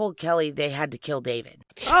Steve told Kelly they had to kill David.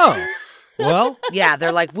 Oh, well. Yeah,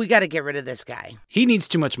 they're like, we got to get rid of this guy. He needs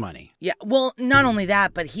too much money. Yeah, well, not only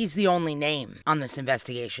that, but he's the only name on this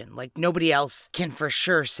investigation. Like, nobody else can for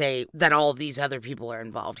sure say that all of these other people are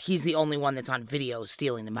involved. He's the only one that's on video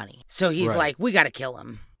stealing the money. So he's like, we got to kill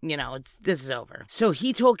him. You know, this is over. So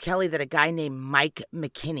he told Kelly that a guy named Mike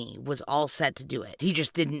McKinney was all set to do it. He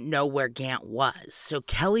just didn't know where Gant was. So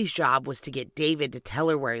Kelly's job was to get David to tell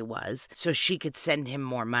her where he was so she could send him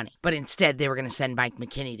more money. But instead, they were going to send Mike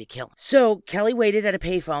McKinney to kill him. So Kelly waited at a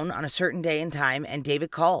payphone on a certain day and time, and David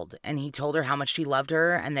called. And he told her how much he loved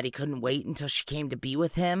her and that he couldn't wait until she came to be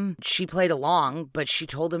with him. She played along, but she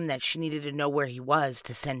told him that she needed to know where he was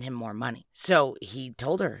to send him more money. So he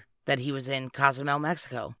told her that he was in Cozumel,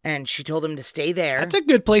 Mexico. And she told him to stay there. That's a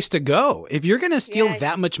good place to go. If you're going to steal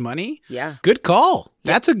that much money, yeah, good call.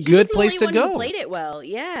 That's a He was good the place only to one go. Who played it well.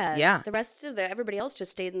 Yeah. Yeah. The rest of everybody else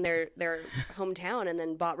just stayed in their hometown and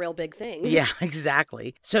then bought real big things. Yeah,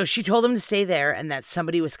 exactly. So she told him to stay there and that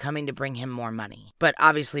somebody was coming to bring him more money. But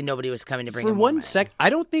obviously nobody was coming to bring For him more money. one sec, I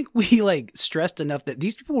don't think we stressed enough that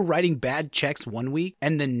these people were writing bad checks one week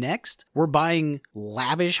and the next were buying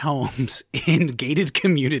lavish homes in gated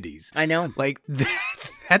communities. I know.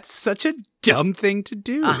 That's such a dumb thing to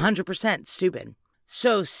do. 100% stupid.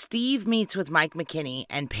 So Steve meets with Mike McKinney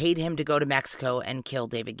and paid him to go to Mexico and kill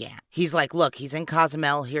David Gant. He's like, look, he's in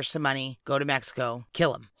Cozumel. Here's some money. Go to Mexico.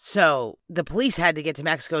 Kill him. So the police had to get to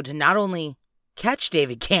Mexico to not only catch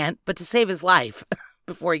David Gant, but to save his life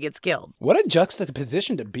before he gets killed. What a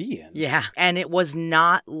juxtaposition to be in. Yeah. And it was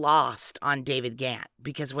not lost on David Gant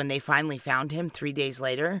because when they finally found him 3 days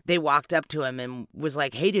later, they walked up to him and was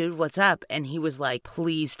like, hey, dude, what's up? And he was like,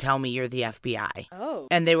 please tell me you're the FBI. Oh.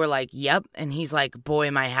 And they were like, yep. And he's like, boy,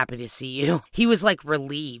 am I happy to see you. He was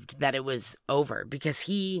relieved that it was over because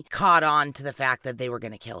he caught on to the fact that they were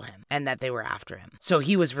going to kill him and that they were after him. So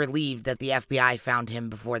he was relieved that the FBI found him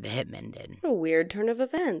before the hitmen did. What a weird turn of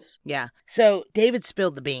events. Yeah. So David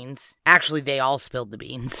spilled the beans. Actually, they all spilled the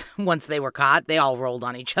beans. Once they were caught, they all rolled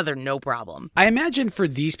on each other, no problem. I imagine for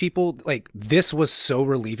these people, this was so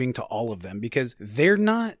relieving to all of them because they're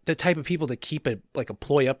not the type of people to keep a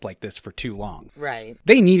ploy up like this for too long. Right.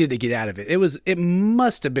 They needed to get out of it. It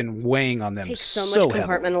must have been weighing on them It takes so much heavily.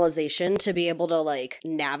 compartmentalization to be able to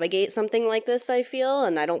navigate something like this, I feel,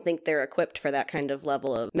 and I don't think they're equipped for that kind of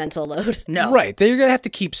level of mental load. No. Right. They're going to have to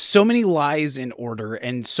keep so many lies in order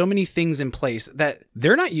and so many things in place that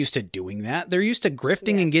they're not used to doing that. They're used to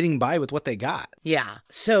grifting and getting by with what they got. Yeah.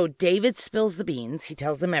 So David spills the beans. He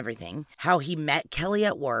tells them everything. How he met Kelly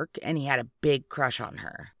at work and he had a big crush on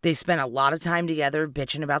her. They spent a lot of time together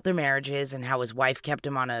bitching about their marriages and how his wife kept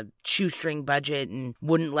him on a shoestring budget and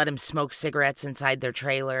wouldn't let him smoke cigarettes inside their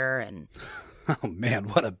trailer. And oh man,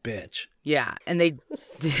 what a bitch. Yeah. And they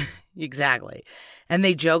exactly. And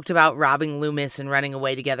they joked about robbing Loomis and running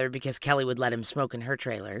away together because Kelly would let him smoke in her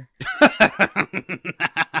trailer.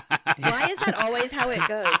 Why is that always how it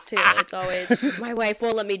goes, too? It's always, my wife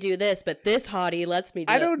won't let me do this, but this hottie lets me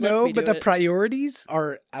do it. I don't know, but the priorities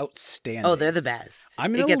are outstanding. Oh, they're the best.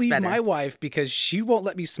 I'm going to leave my wife because she won't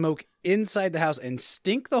let me smoke inside the house and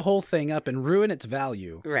stink the whole thing up and ruin its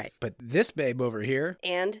value. Right. But this babe over here.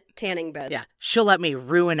 And tanning beds. Yeah. She'll let me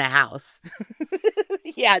ruin a house.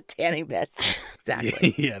 Yeah, tanning beds.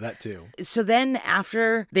 Exactly. Yeah, that too. So then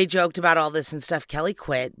after they joked about all this and stuff, Kelly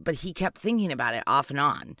quit, but he kept thinking about it off and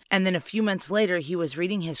on. And then a few months later, he was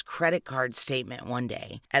reading his credit card statement one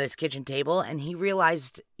day at his kitchen table, and he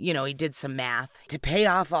realized, he did some math. To pay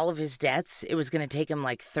off all of his debts, it was going to take him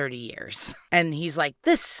 30 years. And he's like,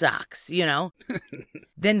 this sucks,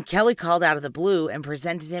 Then Kelly called out of the blue and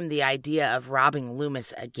presented him the idea of robbing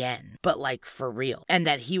Loomis again, but for real. And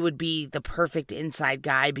that he would be the perfect inside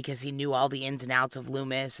guy because he knew all the ins and outs of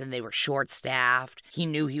Loomis and they were short-staffed. He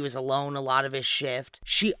knew he was alone a lot of his shift.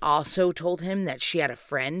 She also told him that she had a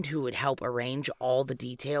friend who would help arrange all the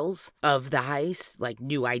details of the heist, like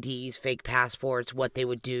new IDs, fake passports, what they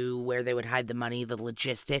would do, where they would hide the money, the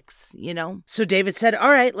logistics, So David said,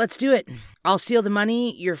 all right, let's do it. I'll steal the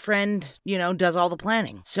money. Your friend, does all the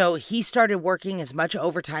planning. So he started working as much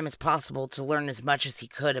overtime as possible to learn as much as he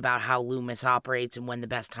could about how Loomis operates and when the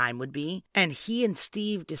best time would be. And he and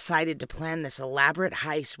Steve decided to plan this elaborate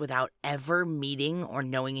heist without ever meeting or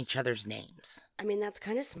knowing each other's names. I mean, that's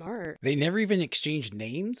kind of smart. They never even exchanged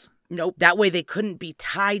names? Nope. That way they couldn't be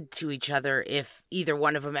tied to each other if either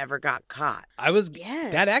one of them ever got caught.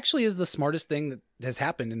 Yes. That actually is the smartest thing that has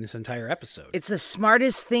happened in this entire episode. It's the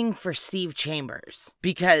smartest thing for Steve Chambers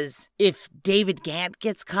because if David Gant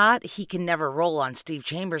gets caught, he can never roll on Steve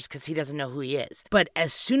Chambers because he doesn't know who he is. But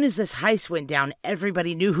as soon as this heist went down,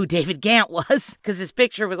 everybody knew who David Gant was because his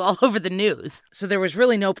picture was all over the news. So there was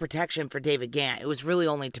really no protection for David Gant. It was really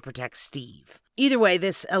only to protect Steve. Either way,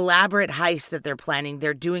 this elaborate heist that they're planning,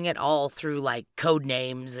 they're doing it all through code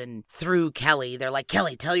names and through Kelly. They're like,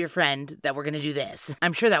 Kelly, tell your friend that we're going to do this.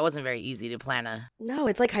 I'm sure that wasn't very easy to plan No,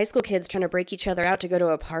 it's like high school kids trying to break each other out to go to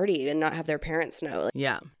a party and not have their parents know.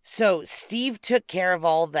 Yeah. So Steve took care of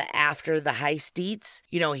all the after the heist deets.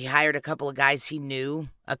 He hired a couple of guys he knew,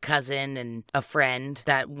 a cousin and a friend,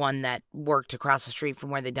 that one that worked across the street from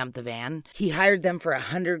where they dumped the van. He hired them for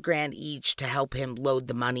 $100,000 each to help him load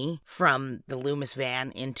the money from the Loomis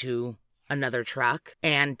van into another truck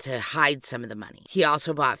and to hide some of the money. He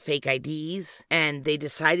also bought fake IDs, and they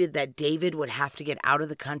decided that David would have to get out of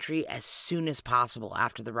the country as soon as possible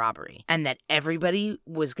after the robbery, and that everybody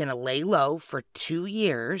was going to lay low for 2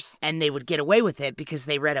 years, and they would get away with it because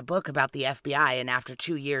they read a book about the FBI, and after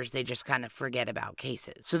 2 years, they just kind of forget about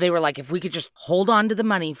cases. So they were like, if we could just hold on to the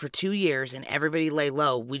money for 2 years and everybody lay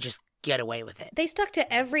low, we just get away with it. They stuck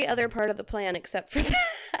to every other part of the plan except for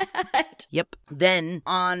that. Yep. Then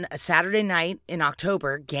on a Saturday night in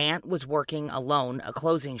October, Gant was working alone, a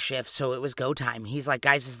closing shift, so it was go time. He's like,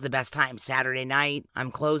 guys, this is the best time. Saturday night, I'm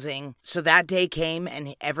closing. So that day came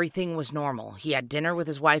and everything was normal. He had dinner with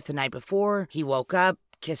his wife the night before. He woke up,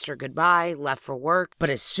 kissed her goodbye, left for work.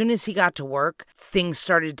 But as soon as he got to work, things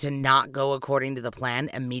started to not go according to the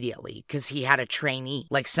plan immediately because he had a trainee,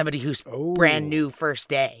 like somebody who's brand new first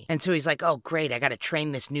day. And so he's like, oh, great, I got to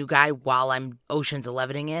train this new guy while I'm Ocean's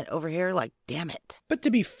 11ing it over here. Like, damn it. But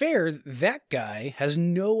to be fair, that guy has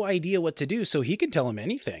no idea what to do, so he can tell him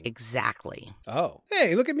anything. Exactly. Oh,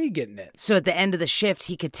 hey, look at me getting it. So at the end of the shift,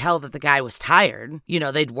 he could tell that the guy was tired. You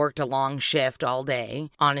know, they'd worked a long shift all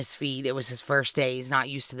day on his feet. It was his first day. He's not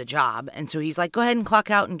used to the job. And so he's like, go ahead and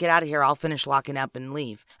clock out and get out of here. I'll finish locking up and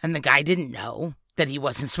leave. And the guy didn't know that he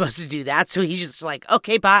wasn't supposed to do that. So he's just like,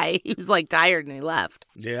 okay, bye. He was like tired and he left.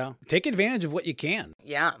 Yeah. Take advantage of what you can.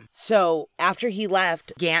 Yeah. So after he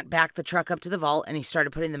left, Gant backed the truck up to the vault and he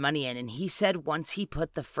started putting the money in. And he said once he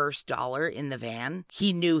put the first dollar in the van,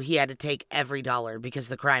 he knew he had to take every dollar because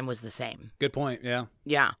the crime was the same. Good point. Yeah.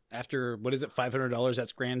 Yeah. After, what is it, $500,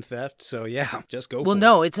 that's grand theft. So yeah, just go for it. Well,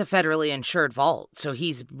 no, it's a federally insured vault. So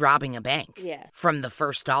he's robbing a bank from the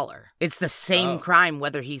first dollar. It's the same crime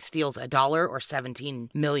whether he steals $1 or $17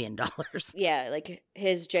 million. Yeah, like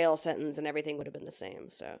his jail sentence and everything would have been the same.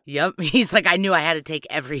 So yep. He's like, I knew I had to take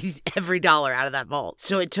every dollar out of that vault.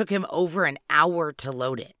 So it took him over an hour to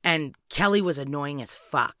load it. And Kelly was annoying as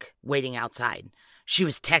fuck waiting outside. She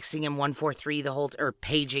was texting him 143 or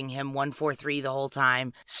paging him 143 the whole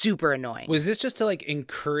time. Super annoying. Was this just to like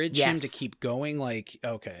encourage him to keep going? Like,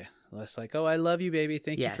 okay. Less like, oh, I love you, baby.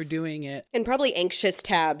 Thank you for doing it. And probably anxious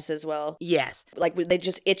tabs as well. Yes. Like they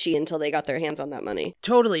just itchy until they got their hands on that money.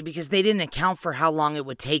 Totally, because they didn't account for how long it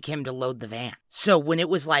would take him to load the van. So when it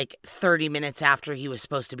was like 30 minutes after he was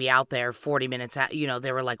supposed to be out there, 40 minutes,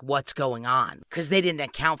 they were like, what's going on? Because they didn't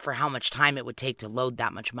account for how much time it would take to load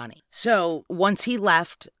that much money. So once he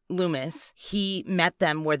left Loomis, he met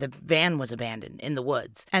them where the van was abandoned in the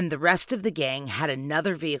woods. And the rest of the gang had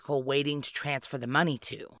another vehicle waiting to transfer the money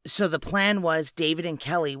to. So the plan was David and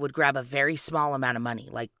Kelly would grab a very small amount of money,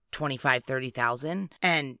 like $25,000-$30,000,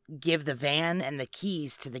 and give the van and the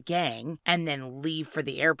keys to the gang and then leave for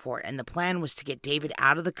the airport. And the plan was to get David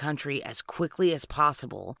out of the country as quickly as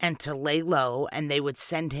possible and to lay low, and they would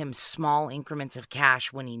send him small increments of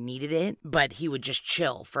cash when he needed it, but he would just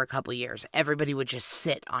chill for a couple of years. Everybody would just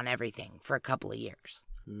sit on everything for a couple of years.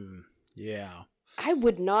 Yeah. I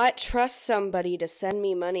would not trust somebody to send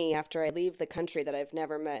me money after I leave the country that I've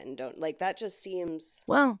never met and don't like. That just seems...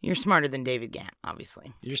 Well, you're smarter than David Gant,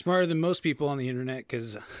 obviously. You're smarter than most people on the internet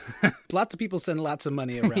because lots of people send lots of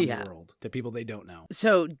money around the world to people they don't know.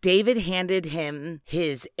 So David handed him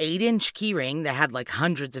his 8-inch key ring that had like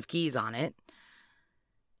hundreds of keys on it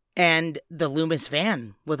and the Loomis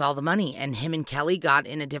van with all the money. And him and Kelly got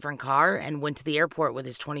in a different car and went to the airport with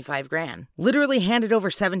his $25,000. Literally handed over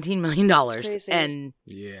 $17 million. That's crazy. And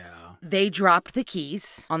yeah, they dropped the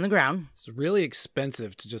keys on the ground. It's really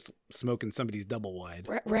expensive to just smoke in somebody's double wide.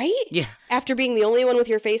 Right? Yeah. After being the only one with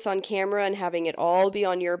your face on camera and having it all be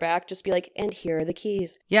on your back, just be like, and here are the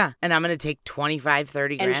keys. Yeah. And I'm going to take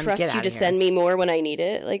 $25,000-$30,000. And trust you to send me more when I need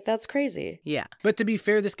it. Like, that's crazy. Yeah. But to be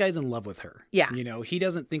fair, this guy's in love with her. Yeah. You know, he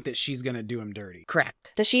doesn't think that she's going to do him dirty.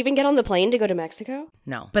 Correct. Does she even get on the plane to go to Mexico?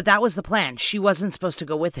 No. But that was the plan. She wasn't supposed to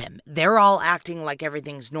go with him. They're all acting like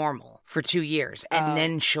everything's normal for 2 years. And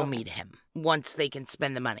then she'll meet him once they can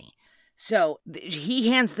spend the money. So he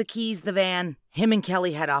hands the keys, the van. Him and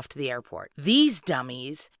Kelly head off to the airport. These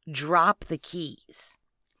dummies drop the keys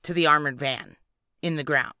to the armored van in the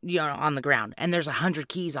ground, on the ground. And there's 100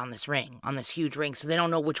 keys on this ring, on this huge ring. So they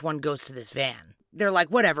don't know which one goes to this van. They're like,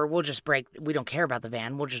 whatever, we'll just break. We don't care about the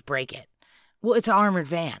van. We'll just break it. Well, it's an armored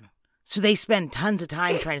van. So they spend tons of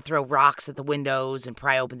time trying to throw rocks at the windows and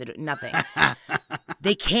pry open the door. Nothing.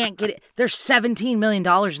 They can't get it. There's $17 million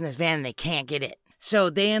in this van and they can't get it. So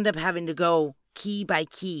they end up having to go key by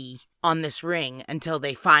key on this ring until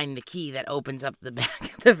they find the key that opens up the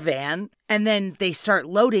back of the van. And then they start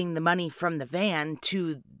loading the money from the van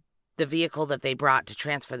to the vehicle that they brought to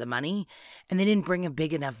transfer the money, and they didn't bring a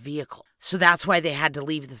big enough vehicle. So that's why they had to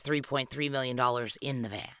leave the $3.3 million in the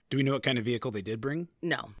van. Do we know what kind of vehicle they did bring?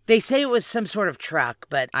 No. They say it was some sort of truck,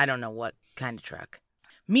 but I don't know what kind of truck.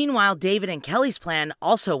 Meanwhile, David and Kelly's plan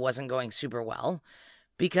also wasn't going super well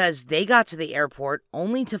because they got to the airport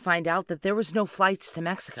only to find out that there was no flights to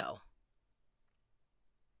Mexico.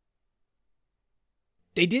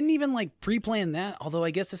 They didn't even pre-plan that, although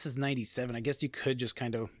I guess this is 97. I guess you could just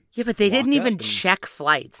kind of Yeah, but they didn't even check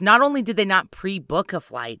flights. Not only did they not pre-book a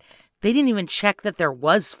flight, they didn't even check that there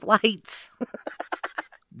was flights.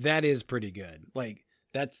 That is pretty good.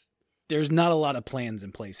 There's not a lot of plans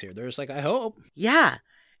in place here. They're just I hope. Yeah.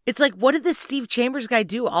 It's what did this Steve Chambers guy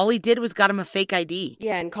do? All he did was got him a fake ID.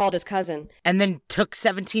 Yeah, and called his cousin. And then took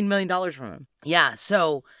 $17 million from him. Yeah,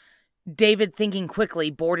 so David, thinking quickly,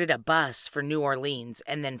 boarded a bus for New Orleans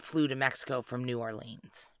and then flew to Mexico from New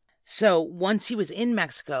Orleans. So once he was in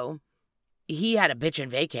Mexico, he had a bitchin'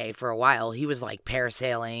 vacay for a while. He was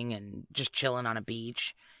parasailing and just chilling on a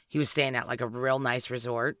beach. He was staying at a real nice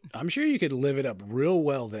resort. I'm sure you could live it up real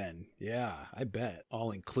well then. Yeah, I bet.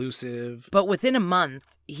 All inclusive. But within a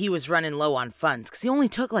month, he was running low on funds because he only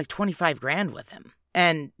took $25,000 with him.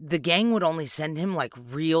 And the gang would only send him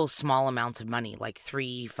real small amounts of money,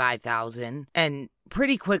 $3,000, $5,000. And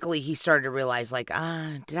pretty quickly he started to realize did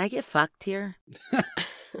I get fucked here?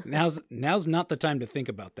 Now's not the time to think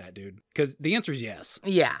about that, dude. Because the answer is yes.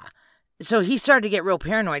 Yeah. So he started to get real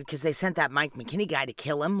paranoid because they sent that Mike McKinney guy to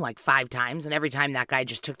kill him 5 times. And every time that guy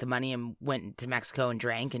just took the money and went to Mexico and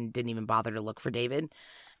drank and didn't even bother to look for David.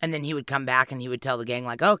 And then he would come back and he would tell the gang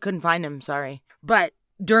oh, couldn't find him. Sorry. But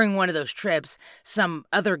during one of those trips, some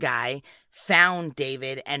other guy found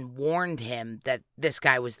David and warned him that this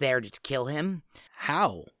guy was there to kill him.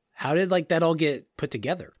 How? How did that all get put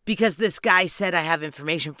together? Because this guy said, I have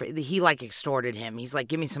information for he extorted him. He's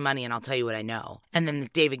give me some money and I'll tell you what I know. And then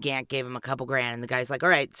David Gant gave him a couple grand and the guy's all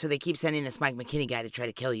right, so they keep sending this Mike McKinney guy to try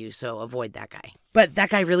to kill you, so avoid that guy. But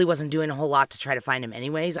that guy really wasn't doing a whole lot to try to find him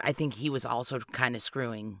anyways. I think he was also kind of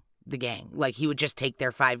screwing the gang. He would just take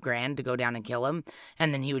their $5,000 to go down and kill him,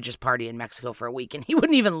 and then he would just party in Mexico for a week and he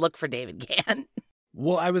wouldn't even look for David Gant.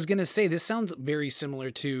 Well, I was going to say, this sounds very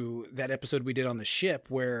similar to that episode we did on the ship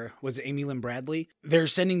where, was it Amy Lynn Bradley? They're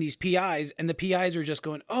sending these PIs, and the PIs are just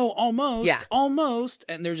going, oh, almost,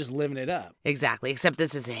 and they're just living it up. Exactly, except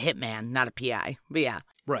this is a hitman, not a PI. But yeah.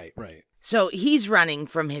 Right. So he's running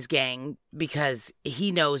from his gang because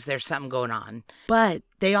he knows there's something going on. But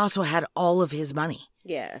they also had all of his money.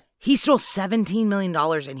 Yeah. He stole $17 million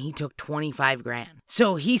and he took $25,000.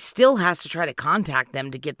 So he still has to try to contact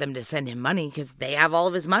them to get them to send him money because they have all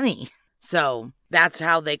of his money. So that's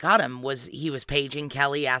how they caught him, was he was paging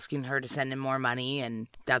Kelly, asking her to send him more money, and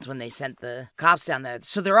that's when they sent the cops down there.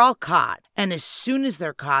 So they're all caught. And as soon as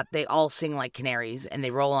they're caught, they all sing like canaries and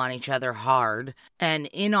they roll on each other hard. And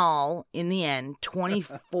in all, in the end,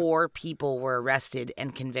 24 people were arrested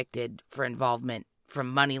and convicted for involvement,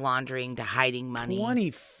 from money laundering to hiding money.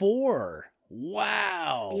 24.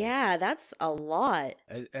 Wow. Yeah, that's a lot.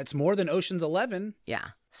 That's more than Ocean's 11. Yeah.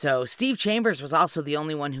 So Steve Chambers was also the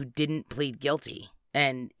only one who didn't plead guilty,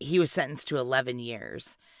 and he was sentenced to 11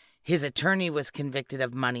 years. His attorney was convicted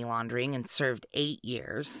of money laundering and served 8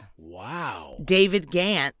 years. Wow. David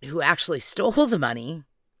Gant, who actually stole the money,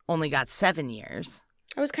 only got 7 years.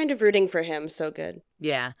 I was kind of rooting for him. So good.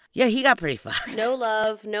 Yeah, he got pretty fucked. No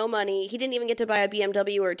love, no money. He didn't even get to buy a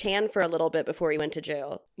BMW or tan for a little bit before he went to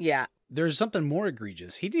jail. Yeah. There's something more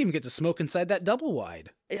egregious. He didn't even get to smoke inside that double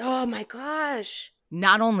wide. Oh my gosh.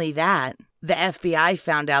 Not only that, the FBI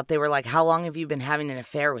found out. They were like, how long have you been having an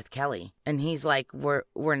affair with Kelly? And he's like,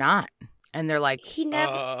 we're not. And they're like, he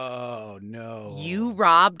never. Oh, no. You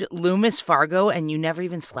robbed Loomis, Fargo, and you never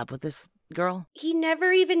even slept with this girl? He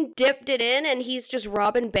never even dipped it in, and he's just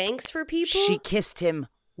robbing banks for people? She kissed him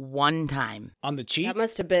one time. On the cheek? That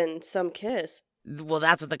must have been some kiss. Well,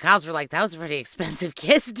 that's what the cops were like. That was a pretty expensive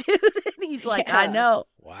kiss, dude. And he's like, yeah. I know.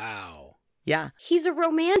 Wow. Yeah. He's a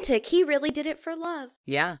romantic. He really did it for love.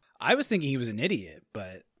 Yeah. I was thinking he was an idiot,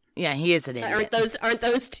 but... Yeah, he is an idiot. Aren't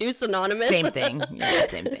those two synonymous? Same thing. Yeah,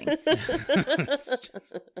 same thing.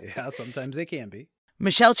 Yeah, sometimes they can be.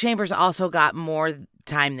 Michelle Chambers also got more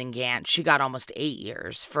time than Gant. She got almost 8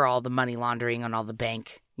 years for all the money laundering on all the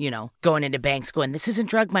bank, going into banks going, this isn't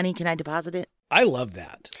drug money. Can I deposit it? I love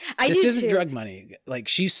that. This isn't drug money.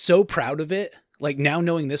 She's so proud of it. Now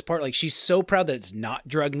knowing this part, she's so proud that it's not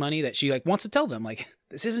drug money that she wants to tell them,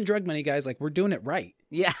 this isn't drug money, guys. We're doing it right.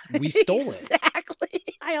 Yeah. We stole it. Exactly.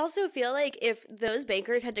 I also feel like if those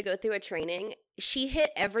bankers had to go through a training, she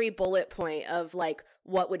hit every bullet point of like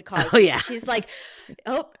what would cause. Oh, yeah. She's like,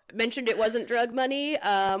 mentioned it wasn't drug money.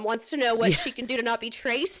 Wants to know what she can do to not be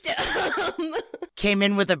traced. Came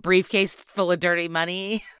in with a briefcase full of dirty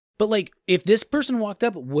money. But like, if this person walked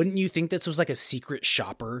up, wouldn't you think this was like a secret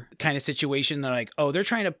shopper kind of situation? They're like, oh, they're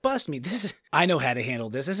trying to bust me. I know how to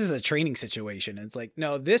handle this. This is a training situation. And it's like,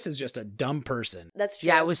 no, this is just a dumb person. That's true.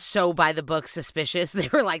 Yeah, it was so by the book suspicious. They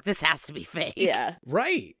were like, this has to be fake. Yeah.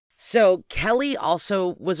 Right. So Kelly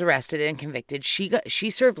also was arrested and convicted.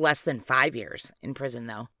 She served less than 5 years in prison,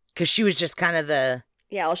 though, because she was just kind of the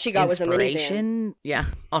all she got was a minivan. Yeah,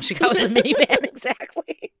 all she got was a minivan,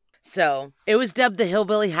 exactly. So it was dubbed the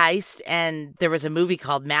Hillbilly Heist, and there was a movie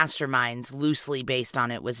called Masterminds, loosely based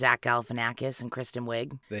on it, with Zach Galifianakis and Kristen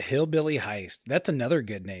Wiig. The Hillbilly Heist. That's another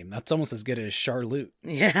good name. That's almost as good as Charlotte.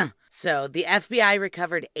 Yeah. So the FBI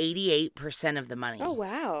recovered 88% of the money. Oh,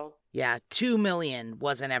 wow. Yeah, $2 million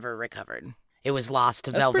wasn't ever recovered. It was lost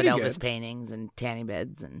to Velvet Elvis paintings and tanning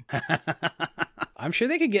beds. And I'm sure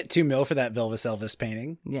they could get $2 million for that Velvet Elvis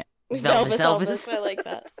painting. Yeah. Velvet Elvis. I like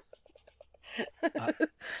that.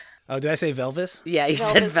 Oh, did I say Velvis? Yeah, you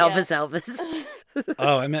said Velvet Elvis.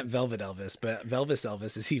 Oh, I meant Velvet Elvis, but Velvet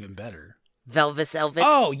Elvis is even better. Velvet Elvis.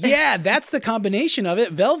 Oh, yeah, that's the combination of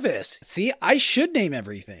it. Velvis. See, I should name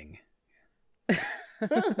everything.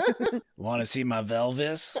 Want to see my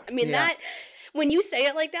Velvis? I mean, that, when you say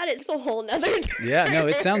it like that, it's a whole nother term. Yeah, no,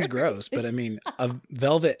 it sounds gross, but I mean, a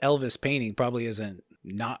Velvet Elvis painting probably isn't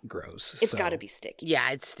not gross. It's got to be sticky.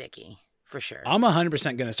 Yeah, it's sticky. For sure. I'm 100%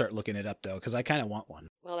 going to start looking it up, though, because I kind of want one.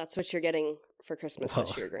 Well, that's what you're getting for Christmas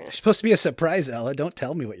this year, Grant. It's supposed to be a surprise, Ella. Don't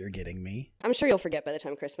tell me what you're getting me. I'm sure you'll forget by the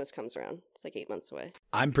time Christmas comes around. It's like 8 months away.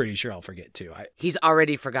 I'm pretty sure I'll forget, too. He's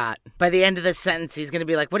already forgot. By the end of this sentence, he's going to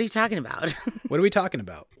be like, what are you talking about? What are we talking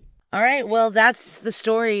about? All right, well, that's the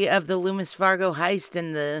story of the Loomis Fargo heist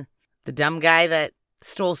and the dumb guy that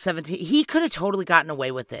stole 17. He could have totally gotten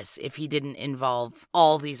away with this if he didn't involve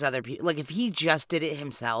all these other people. Like, if he just did it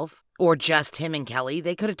himself, or just him and Kelly,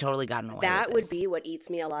 they could have totally gotten away with this. That would be what eats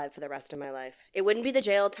me alive for the rest of my life. It wouldn't be the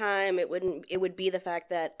jail time. It would be the fact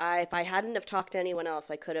that if I hadn't have talked to anyone else,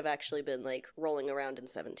 I could have actually been like rolling around in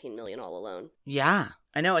 17 million all alone. Yeah.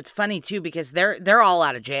 I know, it's funny too, because they're all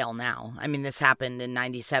out of jail now. I mean, this happened in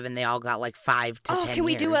 97. They all got like 5 to 10 years. Can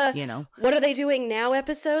we do what are they doing now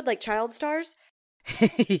episode, like child stars?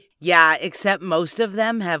 Yeah, except most of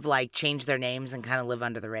them have like changed their names and kind of live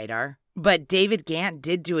under the radar. But David Gant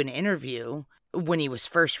did do an interview when he was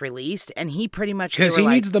first released, and he pretty much... Because he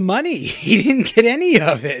needs the money. He didn't get any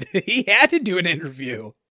of it. He had to do an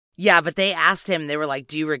interview. Yeah, but they asked him, they were like,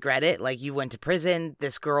 do you regret it? Like, you went to prison.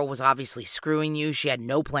 This girl was obviously screwing you. She had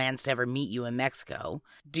no plans to ever meet you in Mexico.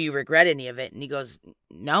 Do you regret any of it? And he goes,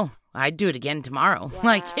 no, I'd do it again tomorrow. Wow.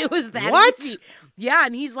 Like, it was that easy. Yeah,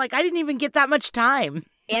 and he's like, I didn't even get that much time.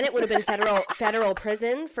 And it would have been federal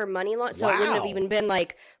prison for money laundering. So it wouldn't have even been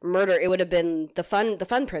like murder. It would have been the fun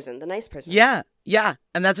prison, the nice prison. Yeah.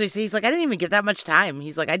 And that's what he said. He's like, I didn't even get that much time.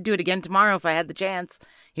 He's like, I'd do it again tomorrow if I had the chance.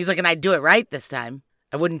 He's like, and I'd do it right this time.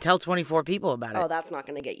 I wouldn't tell 24 people about it. Oh, that's not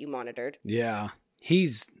going to get you monitored. Yeah.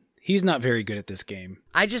 He's not very good at this game.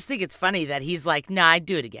 I just think it's funny that he's like, nah, I'd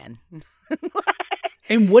do it again.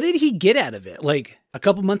 And what did he get out of it? Like a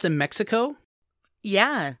couple months in Mexico?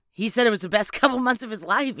 Yeah. He said it was the best couple months of his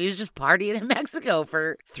life. He was just partying in Mexico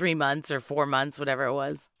for 3 months or 4 months, whatever it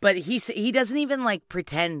was. But he doesn't even like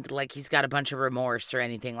pretend like he's got a bunch of remorse or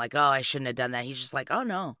anything. Like, oh, I shouldn't have done that. He's just like, oh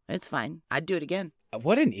no, it's fine. I'd do it again.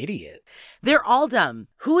 What an idiot. They're all dumb.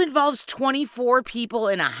 Who involves 24 people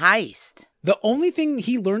in a heist? The only thing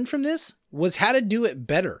he learned from this was how to do it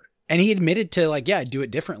better. And he admitted to like, yeah, I'd do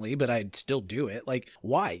it differently, but I'd still do it. Like,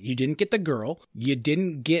 why? You didn't get the girl. You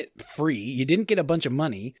didn't get free. You didn't get a bunch of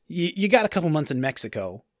money. You got a couple months in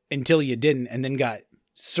Mexico until you didn't, and then got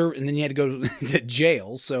served, and then you had to go to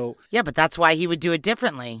jail. So yeah, but that's why he would do it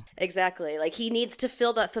differently. Exactly. Like he needs to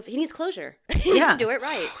fill that. He needs closure. He needs to do it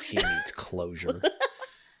right. He needs closure.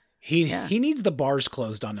 He needs the bars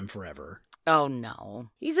closed on him forever. Oh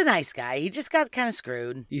no, he's a nice guy. He just got kind of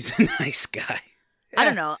screwed. He's a nice guy. I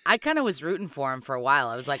don't know. I kind of was rooting for him for a while.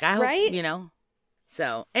 I was like, I hope,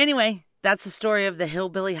 So anyway, that's the story of the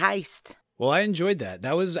Hillbilly Heist. Well, I enjoyed that.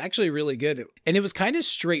 That was actually really good. And it was kind of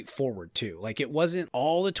straightforward, too. Like, it wasn't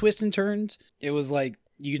all the twists and turns. It was like,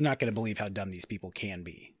 you're not going to believe how dumb these people can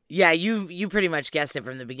be. Yeah, you pretty much guessed it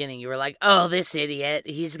from the beginning. You were like, oh, this idiot.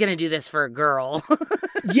 He's going to do this for a girl.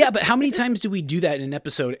 Yeah, but how many times do we do that in an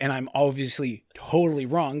episode? And I'm obviously totally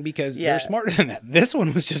wrong because they're smarter than that. This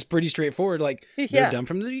one was just pretty straightforward. Like, they're dumb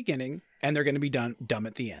from the beginning and they're going to be dumb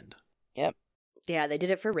at the end. Yep. Yeah, they did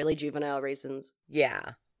it for really juvenile reasons.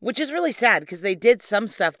 Yeah. Which is really sad because they did some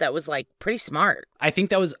stuff that was like pretty smart. I think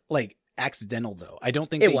that was like accidental though. I don't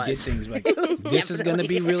think It they was. did things like this is going to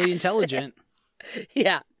be really intelligent.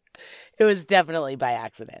 Yeah. It was definitely by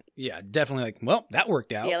accident. Yeah, definitely like, well, that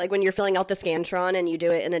worked out. Yeah, like when you're filling out the Scantron and you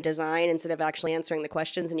do it in a design instead of actually answering the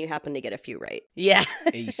questions and you happen to get a few right. Yeah.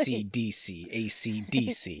 AC/DC,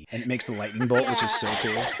 AC/DC. And it makes the lightning bolt, which is so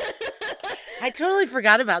cool. I totally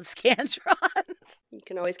forgot about Scantrons. You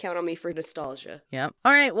can always count on me for nostalgia. Yep.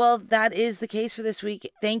 All right. Well, that is the case for this week.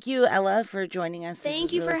 Thank you, Ella, for joining us. This Thank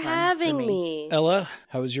was you really for fun having for me. Ella,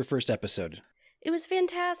 how was your first episode? It was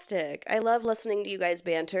fantastic. I love listening to you guys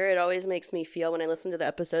banter. It always makes me feel, when I listen to the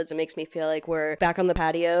episodes, it makes me feel like we're back on the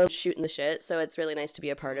patio shooting the shit. So it's really nice to be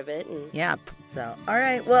a part of it. And Yep. So, all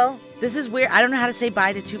right. Well, this is weird. I don't know how to say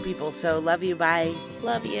bye to two people. So, love you. Bye.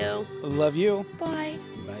 love you. Love you. Bye.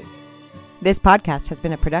 Bye. This podcast has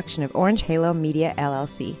been a production of Orange Halo Media,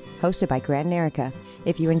 LLC, hosted by Grant and Erica.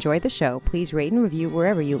 If you enjoyed the show, please rate and review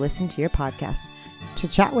wherever you listen to your podcasts. To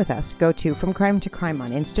chat with us, go to From Crime to Crime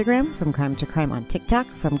on Instagram, From Crime to Crime on TikTok,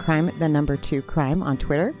 From Crime 2 Crime on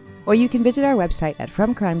Twitter, or you can visit our website at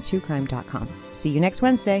FromCrime2Crime.com. See you next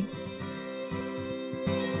Wednesday.